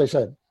as I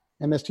said,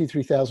 MST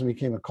 3000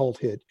 became a cult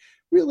hit,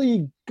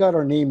 really got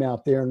our name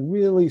out there and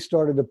really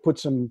started to put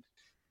some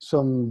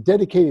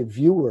dedicated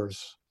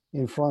viewers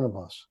in front of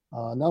us,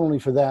 not only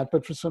for that,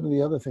 but for some of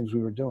the other things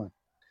we were doing.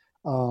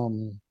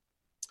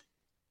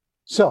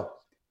 So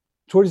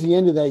towards the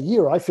end of that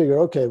year, I figured,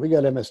 okay, we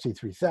got MST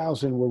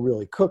 3000. We're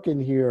really cooking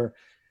here.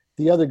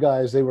 The other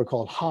guys, they were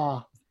called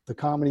Ha, the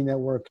Comedy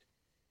Network.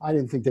 I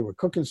didn't think they were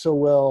cooking so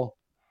well.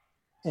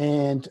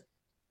 And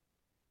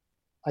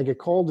I get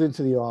called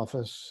into the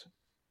office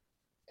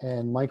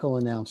and Michael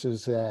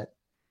announces that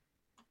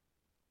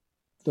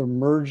they're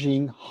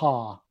merging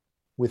Ha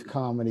with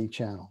Comedy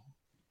Channel.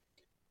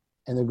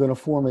 And they're going to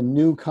form a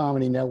new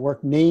comedy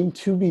network, name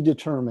to be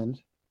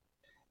determined.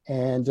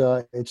 And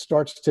it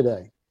starts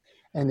today.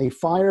 And they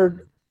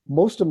fired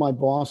most of my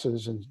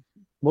bosses and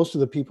most of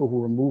the people who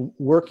were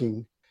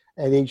working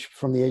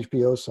from the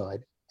HBO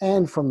side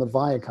and from the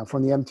Viacom,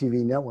 from the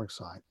MTV network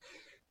side.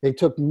 They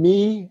took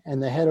me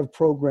and the head of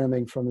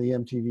programming from the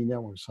MTV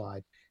network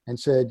side and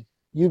said,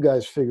 you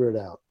guys figure it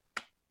out.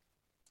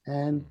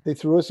 And they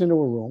threw us into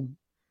a room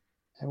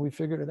and we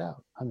figured it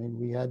out. I mean,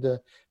 we had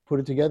to put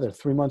it together.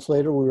 3 months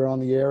later, we were on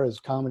the air as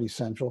Comedy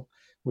Central,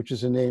 which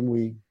is a name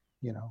we,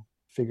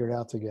 figured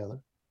out together.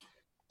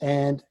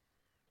 And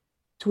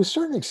to a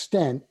certain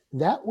extent,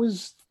 that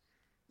was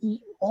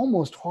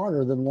almost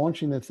harder than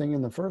launching the thing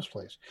in the first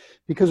place.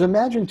 Because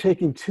imagine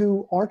taking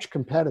 2 arch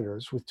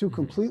competitors with 2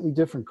 completely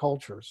different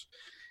cultures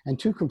and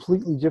 2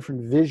 completely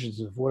different visions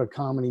of what a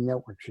comedy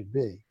network should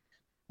be,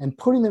 and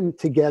putting them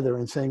together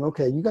and saying,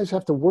 okay, you guys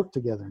have to work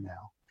together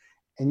now,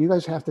 and you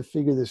guys have to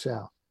figure this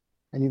out.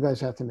 and you guys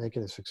have to make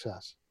it a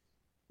success.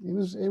 It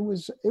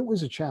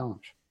was a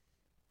challenge.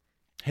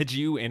 Had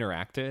you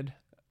interacted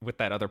with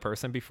that other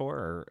person before,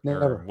 or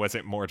Never. was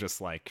it more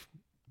just like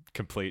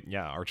complete,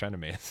 yeah, arch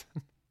enemies?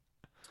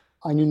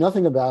 I knew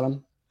nothing about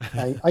him.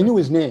 I knew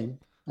his name.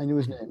 I knew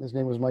his name. His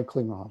name was Mike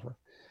Klinghoffer.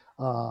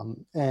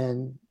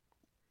 And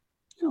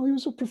he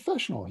was a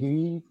professional.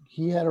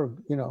 He had a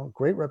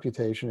great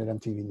reputation at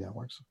MTV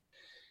Networks.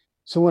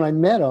 So when I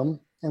met him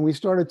and we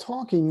started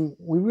talking,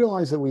 we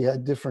realized that we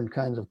had different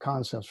kinds of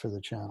concepts for the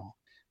channel.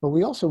 But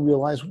we also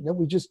realized that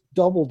we just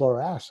doubled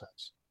our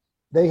assets.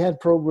 They had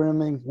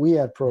programming, we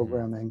had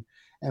programming,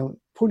 and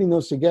putting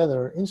those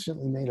together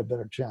instantly made a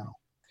better channel.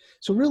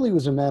 So really it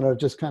was a matter of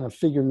just kind of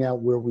figuring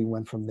out where we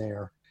went from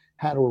there,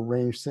 how to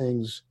arrange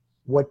things,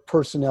 what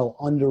personnel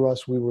under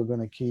us we were going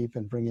to keep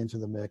and bring into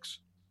the mix.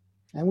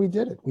 And we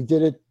did it. We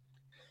did it,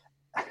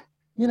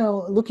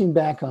 looking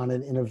back on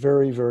it in a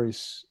very, very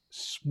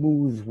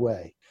smooth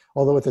way.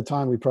 Although at the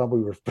time we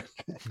probably were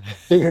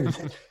figuring,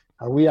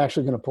 are we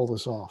actually going to pull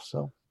this off?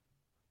 So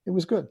it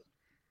was good.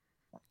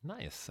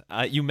 Nice.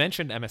 You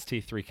mentioned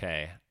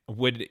MST3K.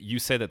 Would you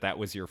say that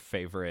was your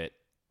favorite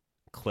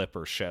clip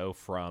or show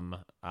from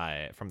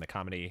the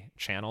Comedy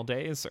Channel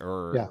days,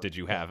 or did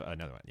you have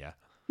another one? Yeah.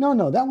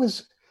 No, that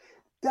was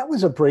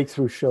a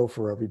breakthrough show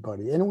for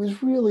everybody, and it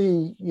was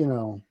really,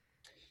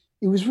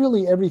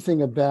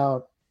 everything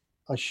about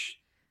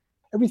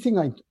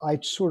everything I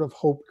sort of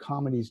hoped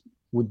comedies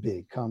would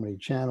be, Comedy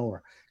Channel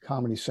or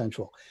Comedy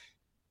Central.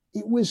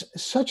 It was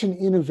such an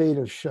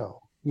innovative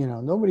show.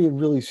 Nobody had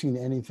really seen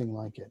anything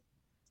like it,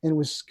 and it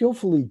was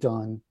skillfully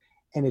done,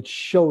 and it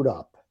showed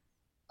up.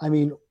 I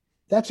mean,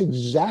 that's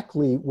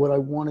exactly what I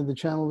wanted the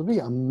channel to be,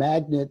 a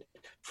magnet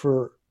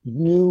for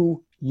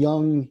new,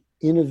 young,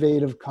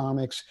 innovative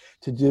comics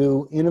to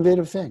do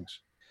innovative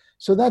things.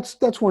 So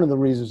that's one of the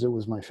reasons it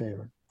was my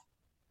favorite.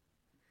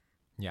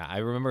 Yeah, I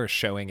remember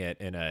showing it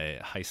in a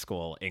high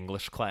school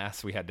English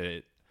class. We had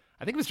to,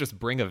 I think it was just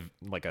bring a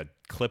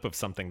clip of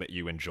something that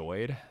you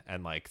enjoyed,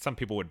 and like some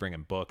people would bring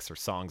in books or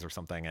songs or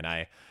something, and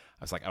I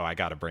was like, oh, I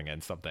got to bring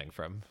in something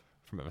from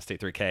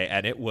MST3K,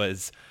 and it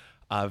was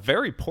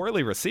very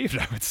poorly received,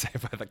 I would say,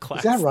 by the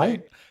class. Is that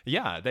right?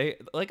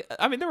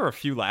 There were a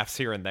few laughs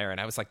here and there,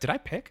 and I was like, did I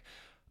pick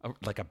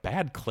a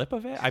bad clip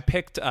of it? I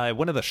picked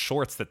one of the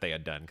shorts that they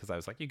had done, because I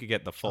was like, you could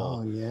get the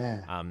full,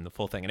 the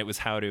full thing, and it was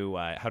how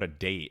to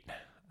date.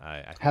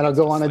 How to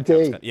go on a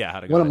date. How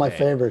to go one on of my date.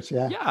 favorites.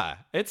 Yeah. Yeah,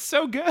 it's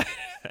so good.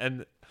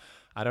 And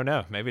I don't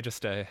know, maybe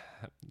just a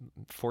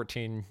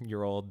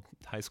 14-year-old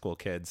high school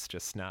kids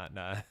just not.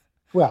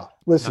 Well,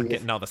 listen, not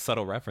getting all the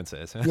subtle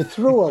references. You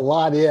threw a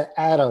lot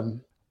at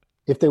them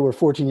if they were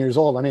 14 years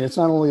old. I mean, it's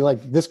not only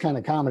like this kind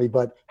of comedy,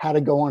 but how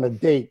to go on a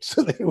date.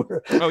 So they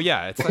were. Oh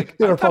yeah, it's like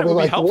they were probably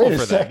like, helpful wait a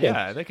for second.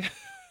 them. Yeah,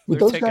 would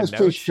those guys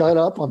please shut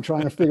up? I'm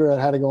trying to figure out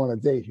how to go on a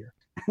date here.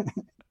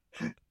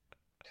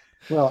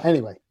 Well,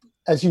 anyway,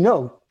 as you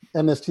know,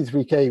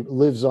 MST3K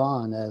lives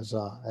on as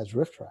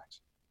Riff Tracks.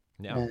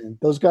 Yeah. And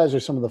those guys are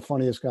some of the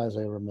funniest guys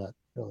I ever met.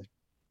 Really,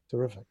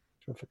 terrific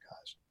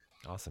guys.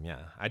 Awesome. Yeah,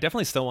 I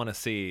definitely still want to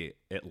see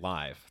it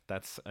live.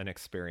 That's an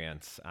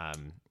experience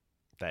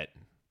that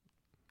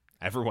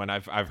everyone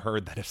I've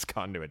heard that has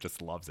gone to it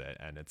just loves it,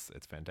 and it's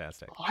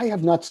fantastic. I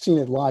have not seen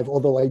it live,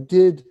 although I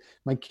did.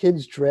 My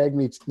kids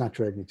not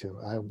dragged me to.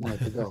 I wanted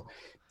to go.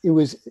 It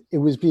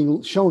was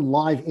being shown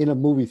live in a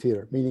movie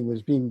theater, meaning it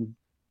was being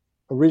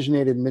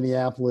originated in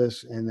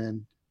Minneapolis, and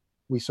then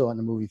we saw it in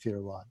a movie theater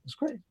live. It was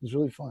great. It was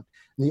really fun.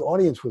 And the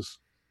audience was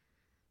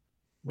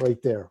right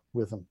there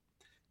with them.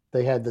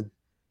 They had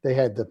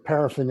the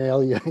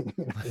paraphernalia,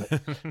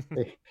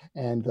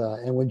 and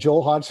when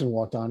Joel Hodgson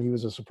walked on, he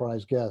was a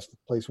surprise guest. The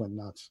place went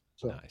nuts.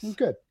 So nice. It was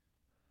good.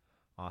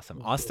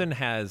 Awesome. Austin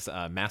has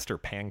Master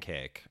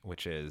Pancake,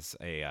 which is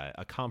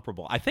a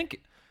comparable. I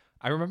think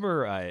I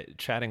remember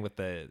chatting with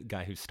the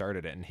guy who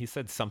started it, and he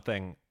said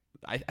something.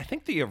 I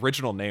think the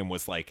original name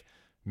was like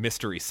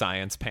Mystery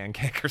Science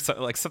Pancake or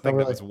something, like something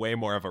that was way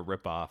more of a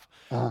ripoff.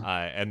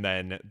 And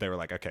then they were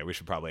like, okay, we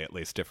should probably at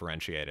least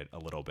differentiate it a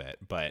little bit.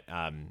 But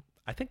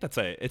I think it's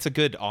a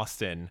good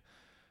Austin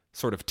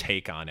sort of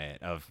take on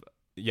it of,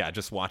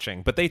 just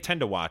watching, but they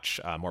tend to watch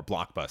more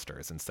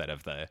blockbusters instead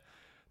of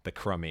the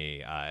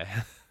crummy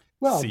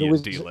C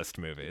and D list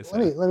movies.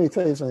 Let me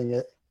tell you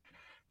something.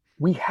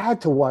 We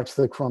had to watch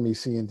the crummy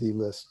C and D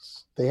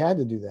lists. They had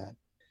to do that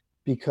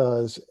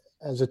because,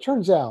 as it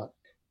turns out,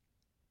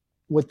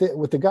 what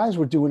the guys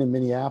were doing in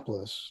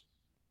Minneapolis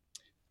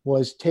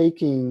was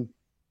taking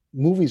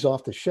movies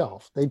off the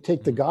shelf. They'd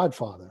take The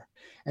Godfather,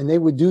 and they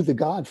would do The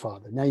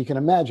Godfather. Now you can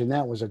imagine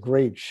that was a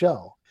great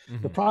show.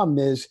 Mm-hmm. The problem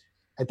is,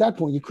 at that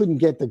point, you couldn't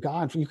get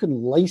you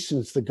couldn't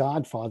license The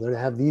Godfather to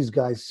have these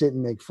guys sit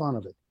and make fun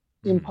of it.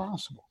 Mm-hmm.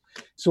 Impossible.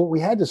 So what we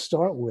had to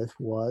start with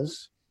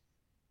was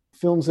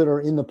films that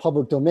are in the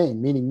public domain,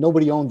 meaning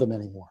nobody owned them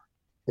anymore.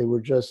 They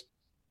were just,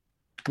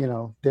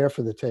 there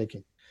for the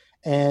taking.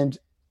 And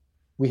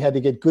we had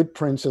to get good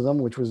prints of them,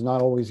 which was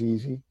not always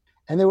easy.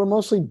 And they were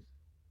mostly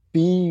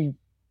B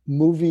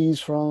movies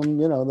from,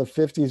 the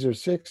 50s or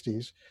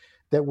 60s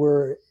that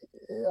were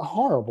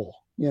horrible.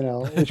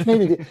 which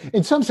made it,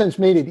 in some sense,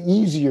 made it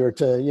easier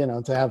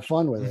to, to have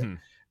fun with it. Hmm.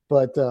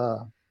 But,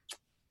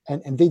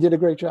 and they did a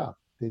great job.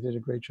 They did a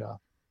great job.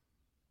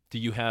 Do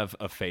you have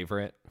a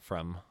favorite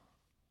from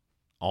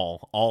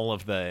all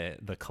of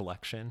the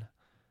collection?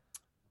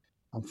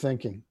 I'm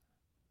thinking.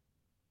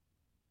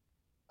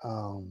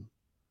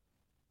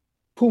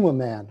 Puma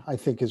Man, I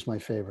think, is my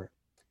favorite.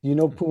 You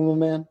know Puma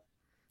Man?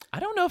 I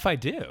don't know if I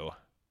do.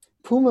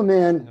 Puma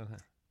Man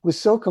was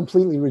so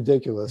completely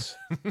ridiculous.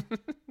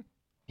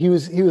 He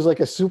was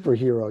like a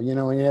superhero,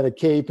 and he had a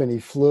cape and he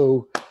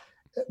flew,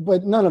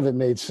 but none of it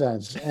made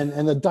sense.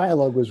 And the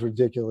dialogue was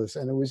ridiculous.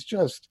 And it was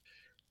just,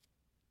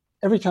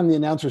 every time the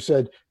announcer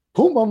said,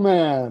 Puma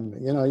Man,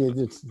 you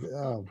just,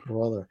 oh,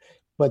 brother.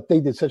 But they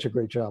did such a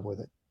great job with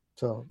it.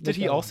 So did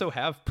he also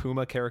have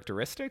Puma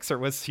characteristics, or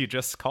was he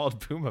just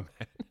called Puma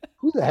Man?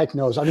 Who the heck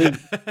knows? I mean,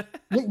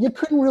 you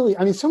couldn't really,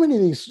 so many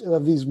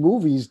of these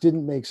movies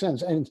didn't make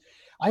sense. And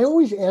I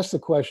always ask the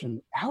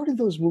question, how did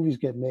those movies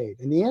get made?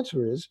 And the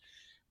answer is,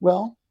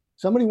 well,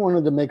 somebody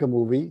wanted to make a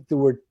movie. There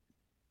were,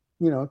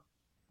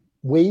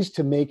 ways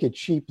to make it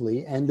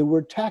cheaply, and there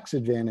were tax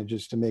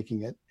advantages to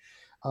making it.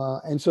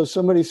 And so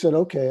somebody said,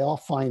 okay, I'll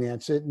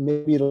finance it.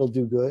 Maybe it'll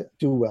do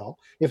well.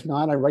 If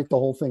not, I write the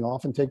whole thing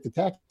off and take the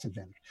tax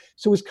advantage.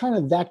 So it was kind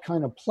of that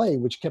kind of play,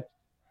 which kept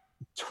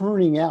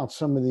turning out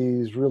some of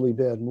these really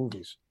bad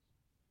movies.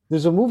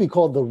 There's a movie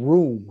called The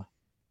Room.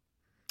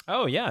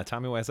 Oh yeah,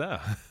 Tommy Wiseau.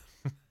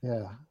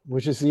 Yeah,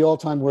 which is the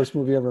all-time worst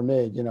movie ever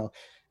made.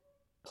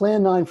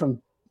 Plan 9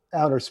 from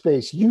Outer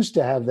Space used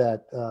to have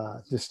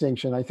that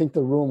distinction. I think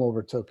The Room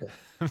overtook it.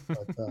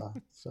 But,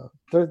 so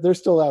they're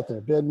still out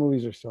there. Bad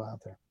movies are still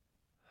out there.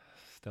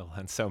 Still,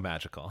 and so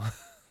magical.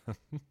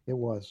 It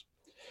was.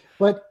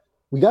 But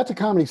we got to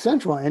Comedy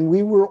Central, and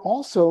we were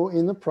also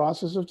in the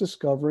process of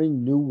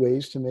discovering new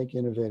ways to make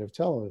innovative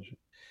television.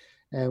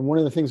 And one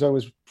of the things I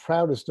was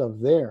proudest of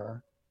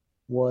there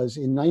was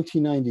in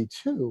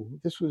 1992.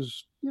 This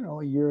was,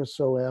 a year or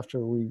so after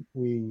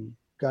we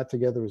got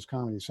together as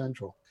Comedy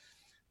Central.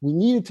 We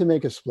needed to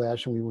make a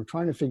splash, and we were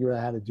trying to figure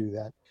out how to do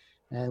that.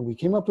 And we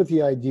came up with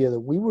the idea that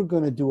we were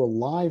going to do a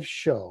live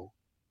show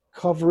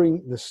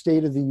covering the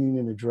State of the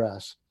Union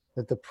address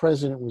that the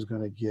president was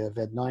going to give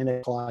at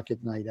 9:00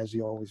 at night, as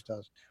he always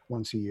does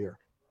once a year.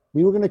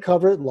 We were going to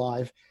cover it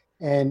live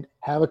and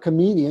have a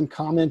comedian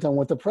comment on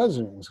what the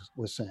president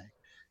was saying.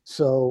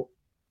 So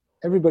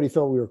everybody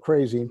thought we were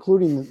crazy,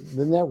 including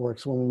the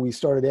networks, when we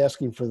started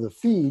asking for the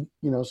feed,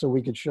 so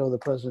we could show the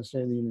president's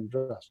State of the Union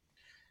address.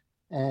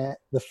 And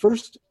the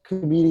first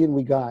comedian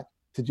we got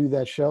to do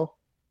that show,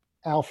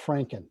 Al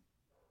Franken,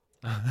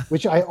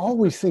 which I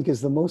always think is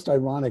the most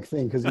ironic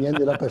thing because he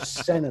ended up a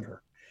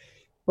senator.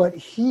 But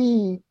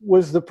he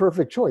was the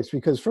perfect choice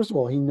because, first of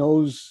all, he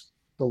knows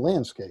the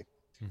landscape.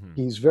 Mm-hmm.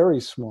 He's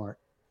very smart,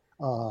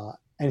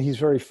 and he's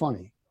very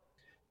funny.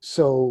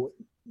 So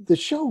the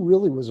show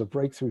really was a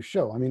breakthrough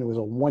show. I mean, it was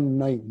a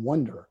one-night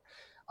wonder.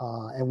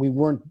 And we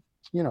weren't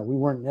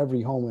in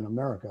every home in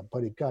America,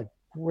 but it got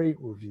great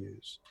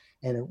reviews.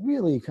 And it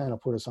really kind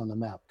of put us on the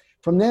map.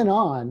 From then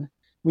on,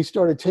 we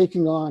started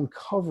taking on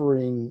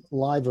covering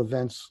live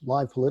events,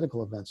 live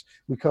political events.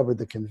 We covered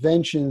the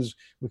conventions.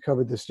 We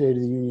covered the State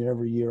of the Union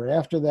every year.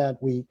 After that,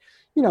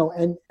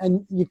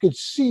 and you could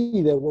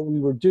see that what we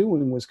were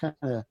doing was kind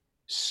of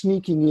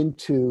sneaking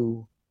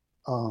into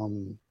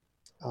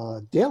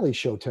Daily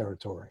Show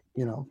territory,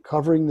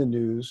 covering the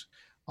news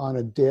on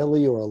a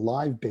daily or a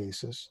live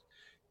basis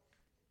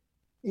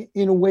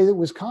in a way that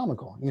was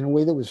comical, in a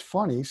way that was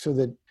funny, so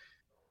that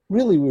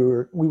really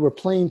we were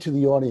playing to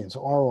the audience,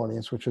 our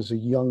audience, which was a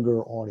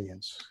younger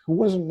audience who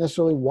wasn't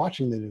necessarily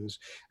watching the news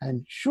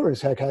and sure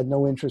as heck had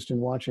no interest in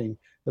watching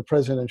the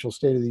presidential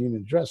State of the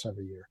Union address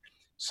every year.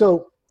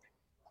 So,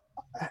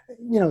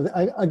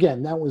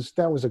 again, that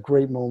was a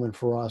great moment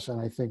for us, and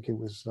I think it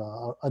was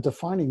a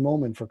defining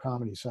moment for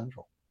Comedy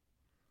Central.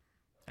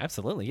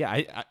 Absolutely, yeah.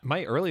 I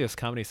my earliest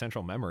Comedy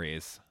Central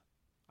memories,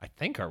 I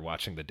think, are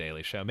watching The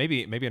Daily Show,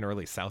 maybe an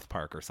early South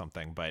Park or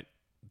something, but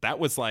that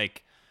was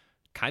like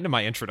kind of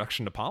my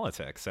introduction to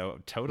politics. So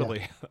totally,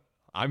 yeah.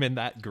 I'm in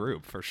that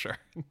group for sure.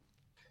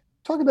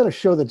 Talk about a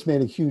show that's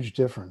made a huge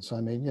difference. I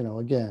mean,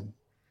 again,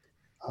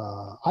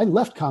 I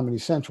left Comedy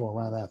Central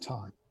around that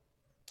time,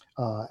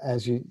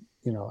 as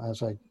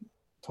I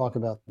talk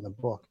about in the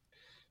book.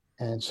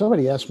 And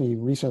somebody asked me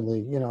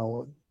recently,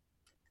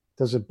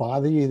 does it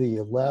bother you that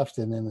you left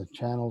and then the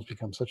channel's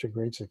become such a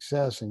great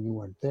success and you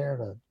weren't there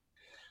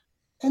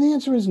And the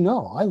answer is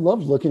no. I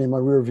loved looking in my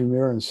rearview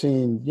mirror and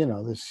seeing,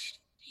 this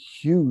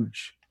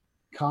huge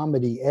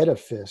comedy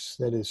edifice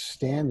that is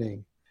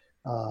standing,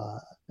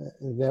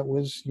 that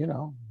was,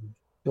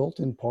 built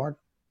in part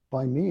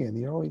by me in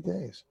the early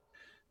days.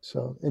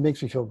 So it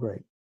makes me feel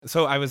great.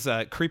 So I was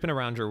creeping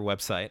around your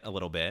website a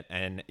little bit,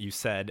 and you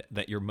said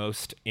that your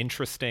most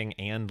interesting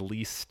and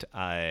least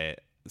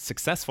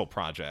successful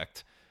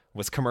project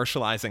was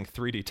commercializing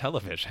 3D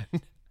television.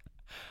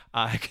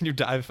 Can you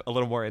dive a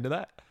little more into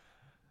that?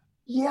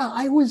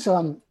 Yeah, it was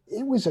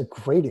a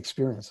great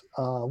experience.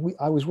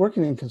 I was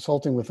working in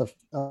consulting with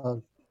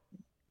a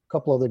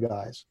couple other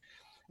guys,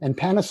 And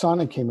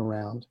Panasonic came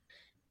around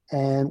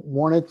and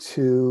wanted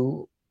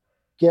to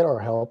get our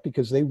help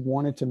because they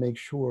wanted to make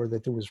sure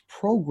that there was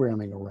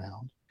programming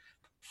around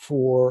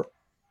for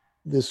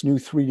this new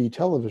 3D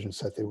television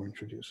set they were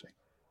introducing.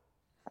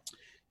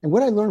 And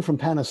what I learned from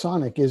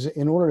Panasonic is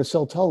in order to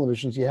sell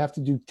televisions, you have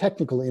to do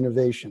technical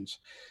innovations,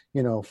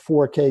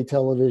 4K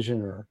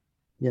television or,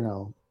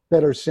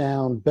 better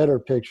sound, better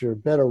picture,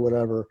 better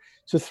whatever.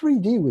 So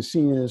 3D was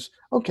seen as,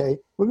 okay,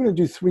 we're going to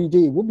do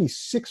 3D. We'll be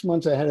 6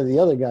 months ahead of the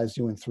other guys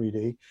doing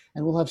 3D,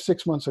 and we'll have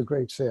 6 months of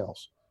great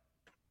sales.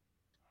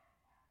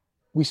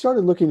 We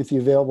started looking at the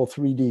available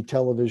 3D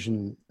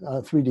television,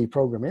 3D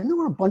programming, and there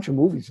were a bunch of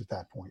movies at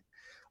that point.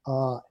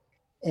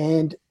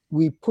 And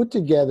we put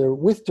together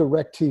with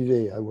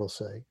DirecTV, I will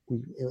say,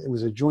 it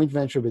was a joint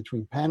venture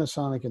between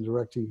Panasonic and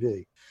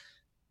DirecTV,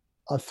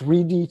 a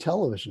 3D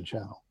television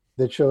channel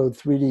that showed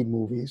 3D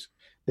movies.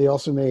 They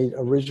also made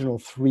original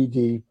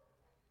 3D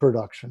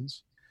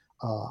productions.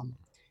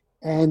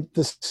 And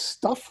the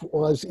stuff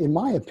was, in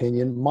my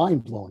opinion,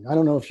 mind-blowing. I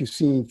don't know if you've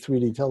seen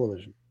 3D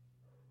television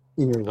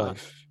in your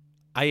life.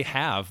 I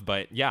have,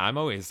 but yeah, I'm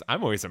always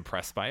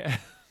impressed by it.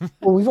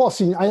 Well, we've all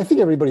seen, I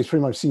think everybody's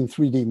pretty much seen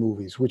 3D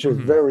movies, which are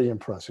very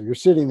impressive. You're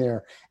sitting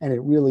there and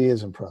it really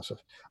is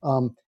impressive.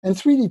 And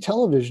 3D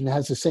television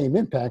has the same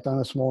impact on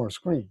a smaller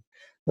screen.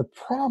 The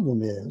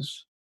problem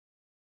is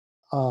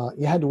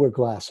you had to wear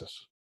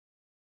glasses.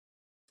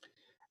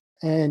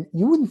 And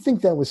you wouldn't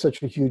think that was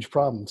such a huge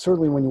problem.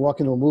 Certainly when you walk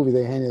into a movie,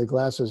 they hand you the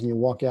glasses and you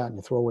walk out and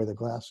you throw away the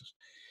glasses.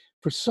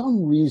 For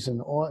some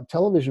reason,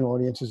 television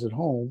audiences at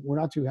home were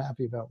not too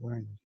happy about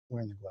wearing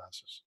the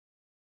glasses.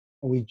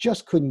 And we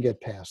just couldn't get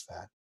past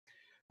that.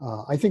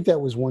 I think that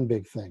was one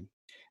big thing.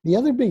 The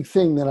other big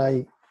thing that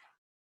I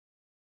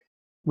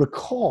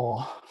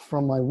recall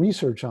from my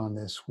research on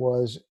this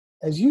was,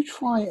 as you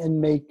try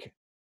and make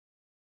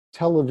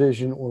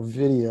television or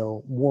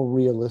video more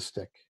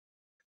realistic,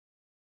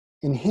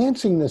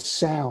 enhancing the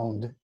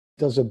sound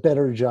does a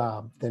better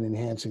job than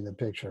enhancing the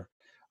picture.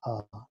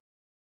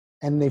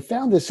 And they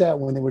found this out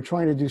when they were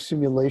trying to do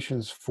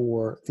simulations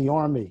for the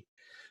Army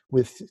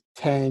with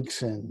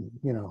tanks and,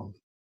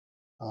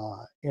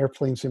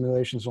 airplane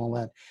simulations and all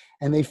that.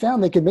 And they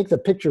found they could make the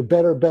picture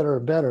better,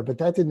 but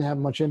that didn't have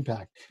much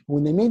impact.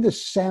 When they made the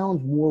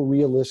sound more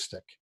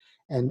realistic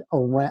and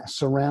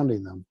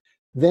surrounding them,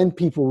 then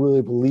people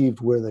really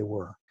believed where they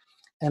were.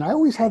 And I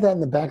always had that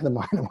in the back of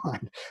my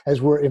mind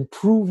as we're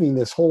improving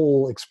this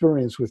whole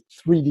experience with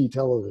 3D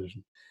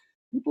television.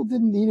 People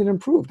didn't need it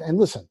improved. And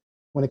listen,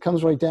 when it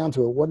comes right down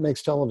to it, what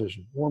makes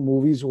television or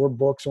movies or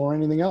books or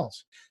anything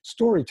else?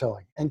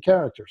 Storytelling and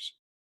characters,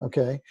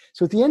 okay?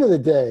 So at the end of the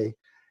day,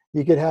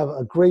 you could have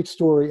a great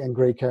story and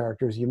great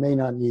characters. You may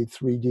not need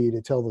 3D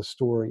to tell the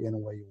story in a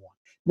way you want.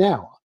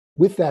 Now,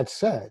 with that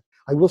said,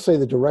 I will say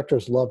the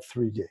directors loved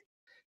 3D.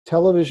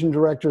 Television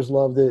directors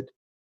loved it.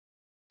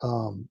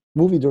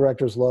 Movie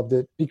directors loved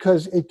it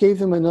because it gave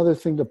them another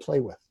thing to play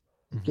with.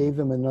 It gave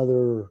them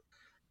another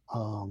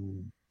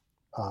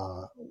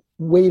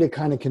way to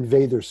kind of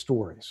convey their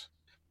stories.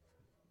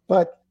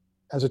 But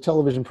as a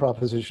television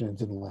proposition, it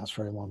didn't last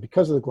very long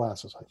because of the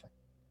glasses, I think.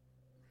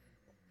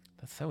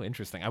 That's so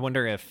interesting. I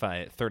wonder if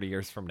 30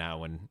 years from now,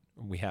 when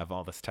we have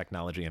all this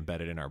technology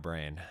embedded in our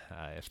brain,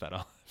 if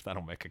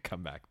that'll make a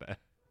comeback then.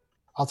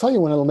 I'll tell you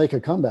when it'll make a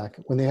comeback,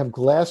 when they have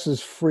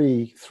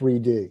glasses-free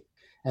 3D.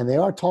 And they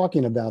are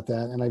talking about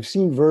that, and I've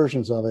seen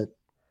versions of it,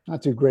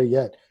 not too great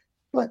yet,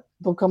 but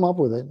they'll come up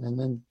with it, and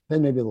then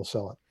maybe they'll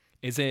sell it.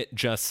 Is it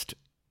just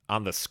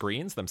on the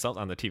screens themselves,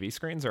 on the TV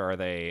screens, or are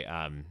they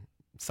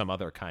some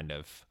other kind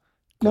of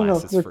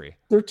glasses-free?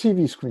 They're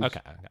TV screens.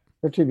 Okay.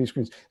 They're TV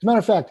screens. As a matter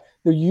of fact,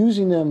 they're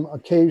using them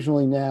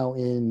occasionally now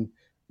in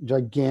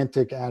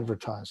gigantic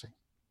advertising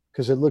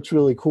because it looks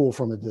really cool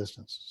from a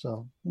distance.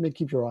 So you may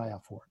keep your eye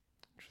out for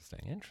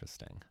it.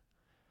 Interesting.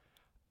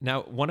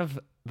 Now, one of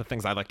the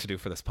things I like to do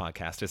for this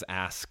podcast is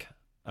ask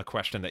a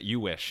question that you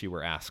wish you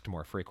were asked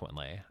more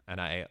frequently. And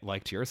I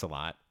liked yours a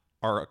lot.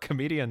 Are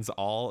comedians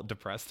all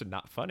depressed and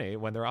not funny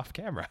when they're off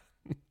camera?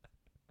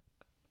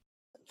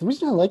 The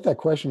reason I like that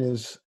question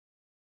is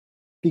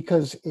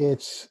because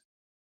it's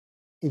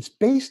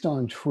based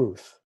on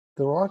truth.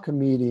 There are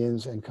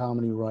comedians and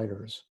comedy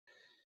writers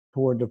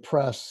who are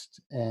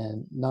depressed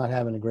and not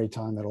having a great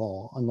time at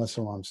all unless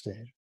they're on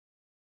stage.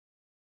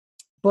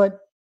 But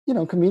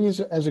comedians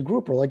as a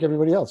group are like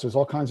everybody else. There's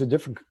all kinds of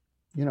different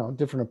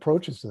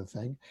approaches to the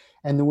thing.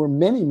 And there were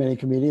many, many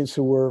comedians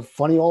who were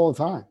funny all the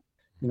time,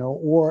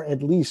 or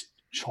at least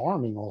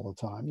charming all the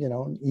time,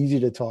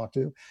 easy to talk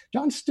to.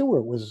 Jon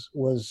Stewart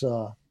was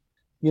a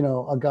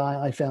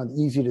guy I found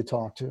easy to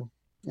talk to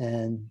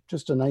and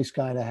just a nice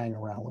guy to hang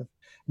around with.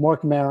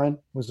 Marc Maron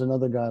was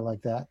another guy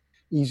like that.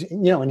 Easy,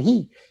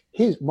 and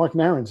Marc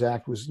Maron's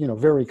act was,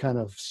 very kind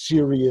of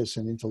serious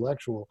and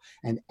intellectual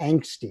and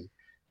angsty.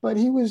 But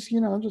he was,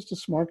 just a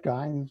smart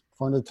guy and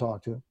fun to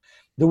talk to.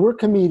 There were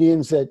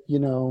comedians that,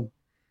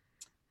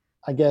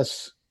 I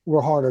guess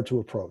were harder to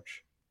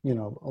approach,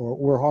 or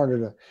were harder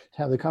to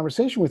have the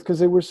conversation with because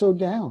they were so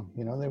down,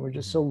 they were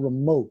just so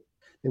remote.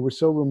 They were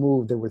so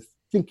removed. They were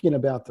thinking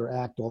about their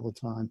act all the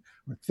time,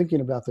 or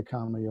thinking about the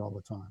comedy all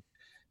the time.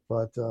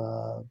 But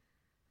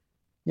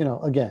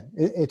again,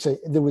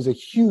 there was a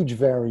huge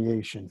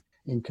variation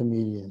in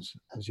comedians,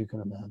 as you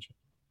can imagine.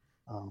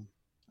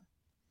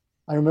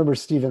 I remember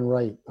Stephen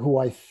Wright, who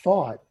I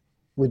thought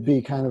would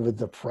be kind of a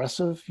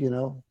depressive,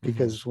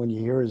 because when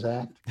you hear his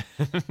act,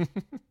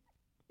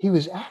 he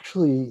was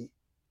actually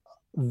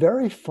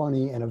very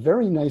funny and a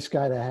very nice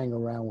guy to hang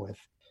around with.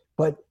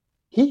 But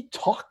he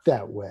talked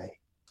that way.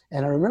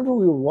 And I remember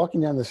we were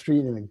walking down the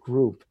street in a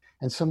group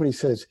and somebody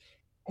says,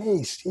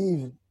 "Hey,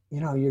 Steve,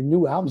 your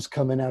new album's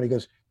coming out." He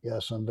goes,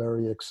 "Yes, I'm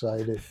very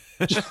excited."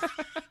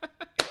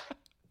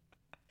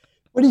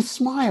 But he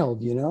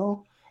smiled,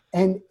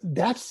 and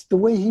that's the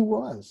way he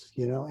was,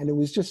 and it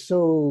was just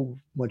so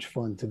much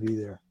fun to be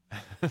there.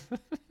 I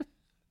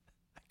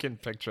can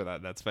picture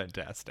that. That's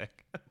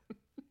fantastic.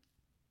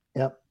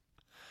 Yep.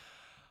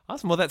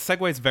 Awesome. Well, that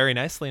segues very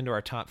nicely into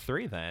our top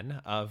three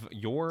then of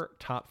your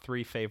top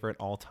three favorite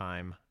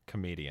all-time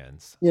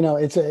comedians.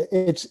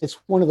 It's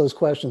one of those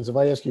questions. If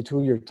I ask you two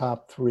of your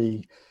top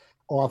three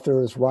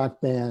authors,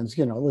 rock bands,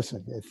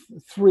 listen, if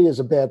three is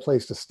a bad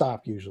place to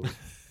stop usually.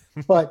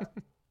 But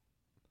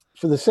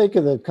for the sake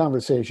of the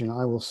conversation,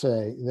 I will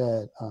say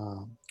that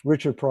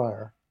Richard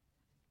Pryor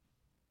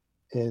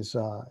is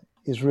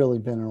really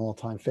been an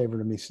all-time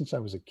favorite of me since I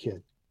was a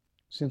kid,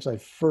 since I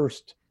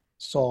first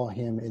saw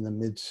him in the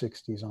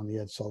mid-'60s on the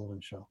Ed Sullivan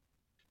Show,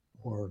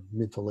 or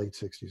mid to late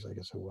 60s, I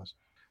guess it was.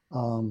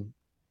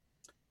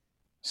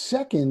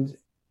 Second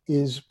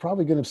is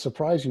probably going to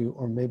surprise you,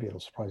 or maybe it'll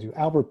surprise you,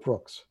 Albert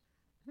Brooks.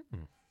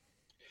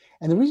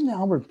 And the reason I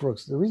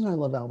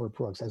love Albert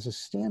Brooks, as a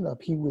stand-up,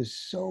 he was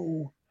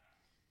so,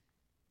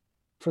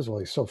 first of all,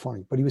 he's so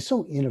funny, but he was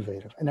so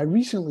innovative. And I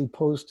recently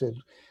posted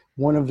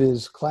one of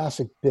his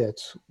classic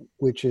bits,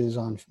 which is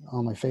on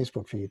my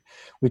Facebook feed,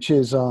 which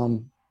is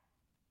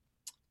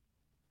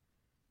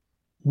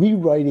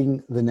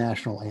rewriting the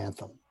national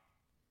anthem.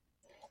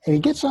 And he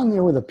gets on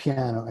there with a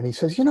piano and he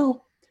says,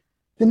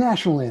 the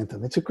national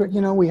anthem, it's a great,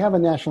 we have a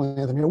national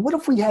anthem here. What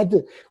if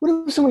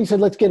somebody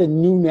said, let's get a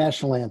new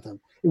national anthem?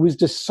 It was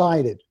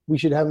decided we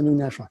should have a new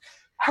national anthem.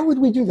 How would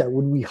we do that?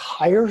 Would we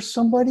hire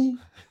somebody?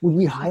 Would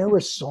we hire a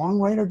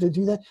songwriter to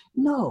do that?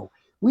 No.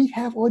 We'd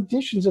have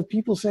auditions of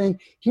people saying,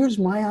 here's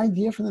my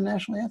idea for the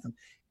national anthem.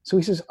 So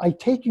he says, I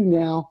take you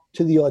now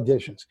to the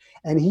auditions.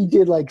 And he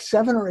did like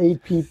 7 or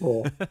 8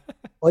 people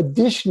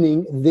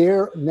auditioning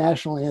their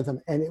national anthem.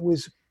 And it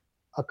was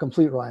a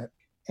complete riot.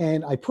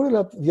 And I put it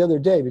up the other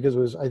day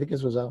because I think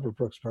this was Albert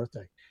Brooks'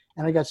 birthday.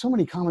 And I got so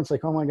many comments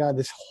like, oh my God,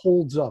 this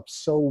holds up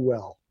so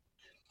well.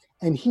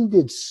 And he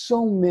did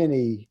so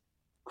many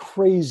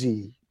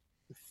crazy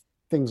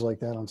things like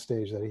that on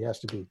stage that he has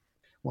to be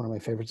one of my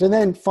favorites. And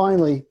then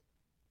finally,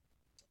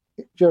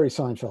 Jerry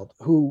Seinfeld,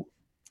 who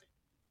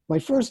my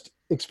first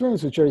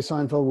experience with Jerry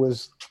Seinfeld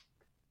was,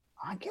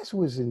 I guess it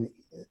was in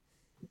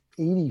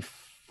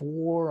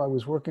 84. I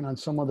was working on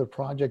some other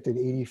project at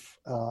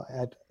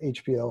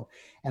HBO.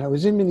 And I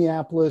was in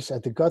Minneapolis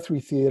at the Guthrie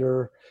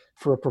Theater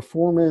for a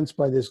performance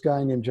by this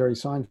guy named Jerry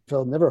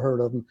Seinfeld. Never heard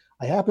of him.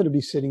 I happened to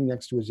be sitting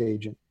next to his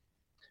agent,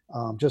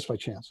 just by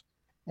chance.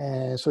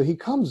 And so he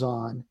comes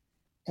on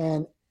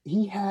and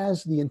he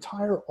has the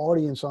entire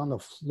audience on the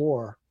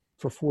floor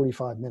for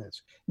 45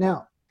 minutes.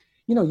 Now,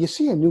 you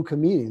see a new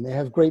comedian, they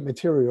have great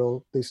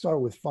material. They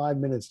start with 5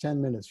 minutes, 10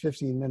 minutes,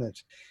 15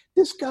 minutes.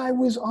 This guy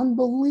was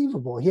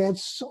unbelievable. He had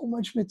so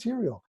much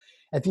material.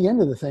 At the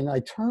end of the thing, I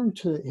turned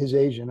to his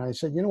agent and I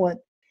said, you know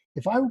what?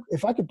 If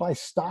I could buy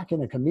stock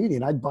in a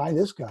comedian, I'd buy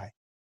this guy.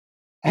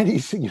 And he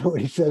said, you know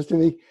what he says to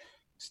me?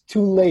 It's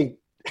too late.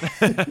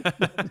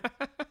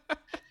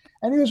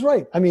 And he was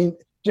right. I mean,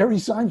 Jerry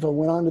Seinfeld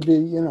went on to be,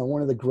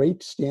 one of the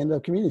great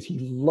stand-up comedians. He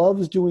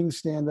loves doing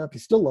stand-up. He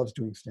still loves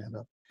doing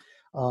stand-up.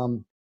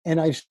 And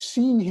I've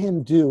seen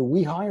him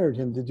we hired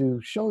him to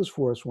do shows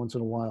for us once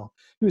in a while.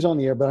 He was on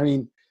the air, but I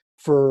mean,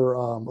 for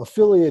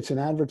affiliates and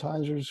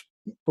advertisers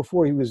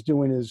before he was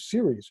doing his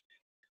series.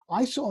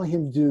 I saw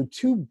him do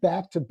 2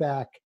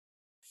 back-to-back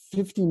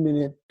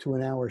 50-minute to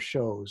an hour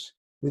shows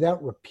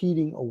without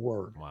repeating a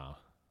word. Wow.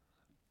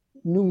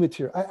 New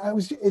material.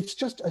 It's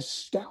just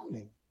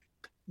astounding.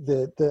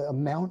 The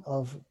amount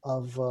of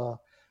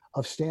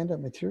stand-up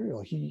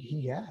material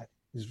he had.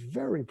 Is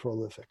very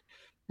prolific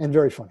and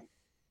very funny.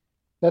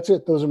 That's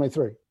it. Those are my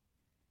 3.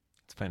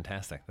 It's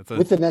fantastic.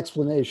 With an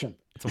explanation.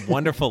 It's a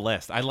wonderful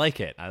list. I like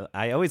it.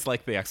 I always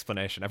like the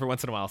explanation. Every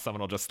once in a while,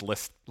 someone will just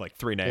list like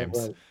 3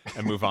 names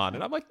and move on.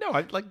 And I'm like, no,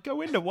 I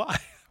go into why.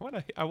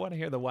 I want to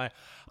hear the why.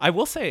 I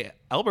will say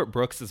Albert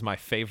Brooks is my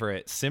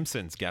favorite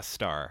Simpsons guest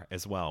star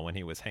as well when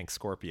he was Hank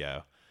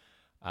Scorpio,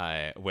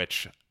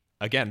 which,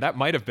 again, that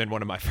might have been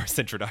one of my first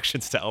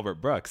introductions to Albert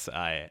Brooks.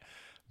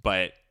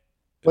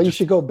 Well, you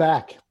should go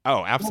back.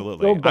 Oh,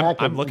 absolutely. Go back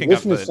I'm looking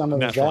up the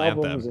national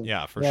anthem. And,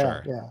 yeah, for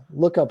sure. Yeah,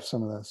 look up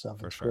some of that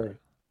stuff. For it's sure. Great.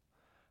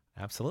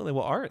 Absolutely.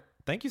 Well, Art,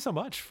 thank you so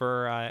much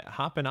for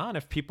hopping on.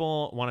 If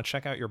people want to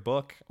check out your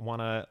book,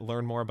 want to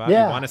learn more about you,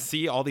 want to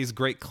see all these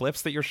great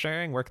clips that you're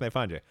sharing, where can they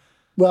find you?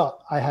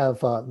 Well, I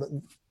have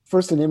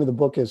first, the name of the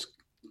book is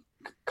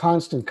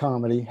Constant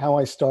Comedy: How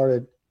I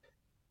Started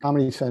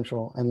Comedy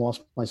Central and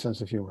Lost My Sense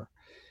of Humor.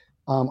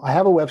 I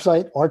have a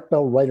website,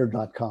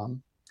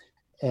 artbellwriter.com,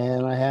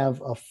 and I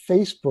have a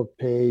Facebook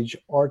page,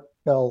 Art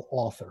Bell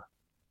Author.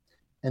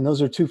 And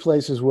those are two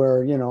places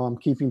where, I'm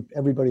keeping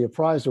everybody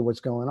apprised of what's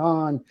going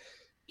on,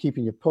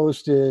 keeping you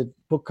posted.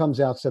 Book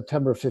comes out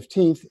September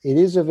 15th. It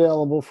is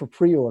available for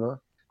pre-order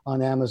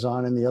on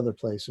Amazon and the other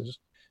places,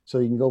 so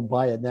you can go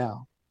buy it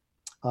now.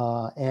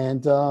 I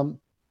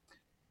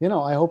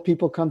hope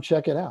people come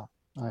check it out.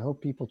 I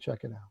hope people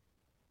check it out.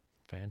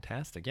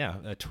 Fantastic. Yeah,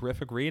 a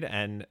terrific read.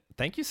 And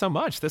thank you so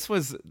much. This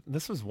was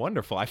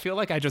wonderful. I feel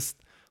like I just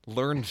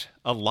learned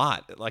a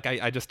lot. Like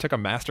I just took a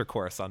master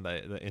course on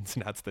the ins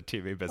and outs of the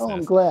TV business. Oh,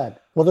 I'm glad.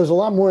 Well, there's a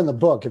lot more in the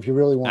book if you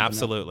really want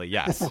Absolutely. To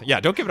know. Yes.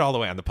 Yeah. Don't give it all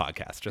away on the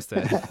podcast. Just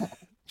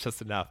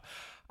enough.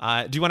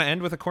 Do you want to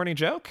end with a corny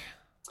joke?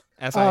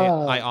 As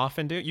I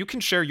often do. You can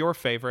share your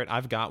favorite.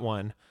 I've got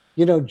one.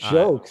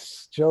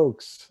 Jokes.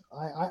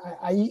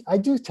 I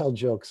do tell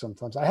jokes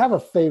sometimes. I have a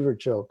favorite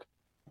joke.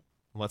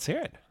 Let's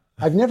hear it.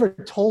 I've never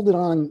told it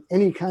on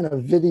any kind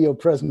of video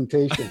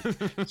presentation.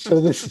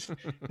 So this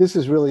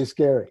is really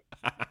scary.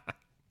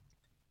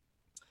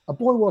 A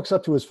boy walks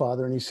up to his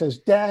father and he says,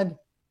 "Dad,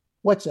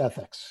 what's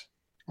ethics?"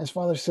 His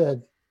father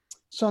said,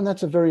 "Son,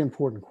 that's a very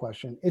important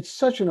question. It's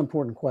such an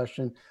important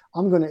question.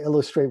 I'm going to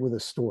illustrate with a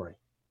story.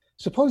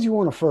 Suppose you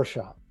own a fur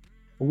shop.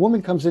 A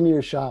woman comes into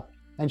your shop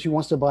and she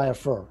wants to buy a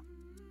fur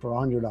for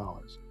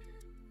 $100.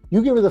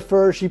 You give her the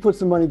fur, she puts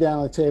the money down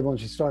on the table and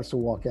she starts to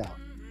walk out.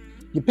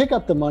 You pick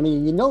up the money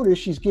and you notice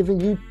she's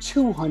giving you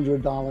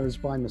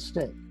 $200 by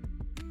mistake.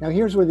 Now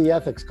here's where the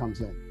ethics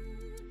comes in.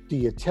 Do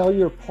you tell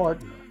your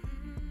partner?"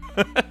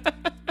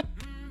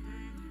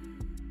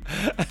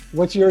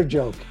 What's your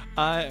joke?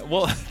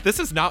 Well, this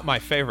is not my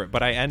favorite,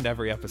 but I end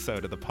every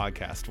episode of the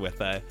podcast with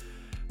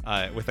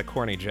a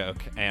corny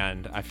joke,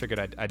 and I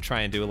figured I'd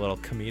try and do a little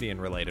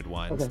comedian-related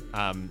ones.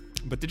 Okay.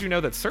 But did you know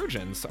that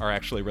surgeons are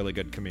actually really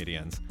good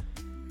comedians?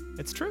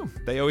 It's true.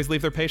 They always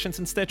leave their patients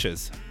in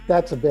stitches.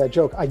 That's a bad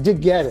joke. I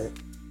did get it.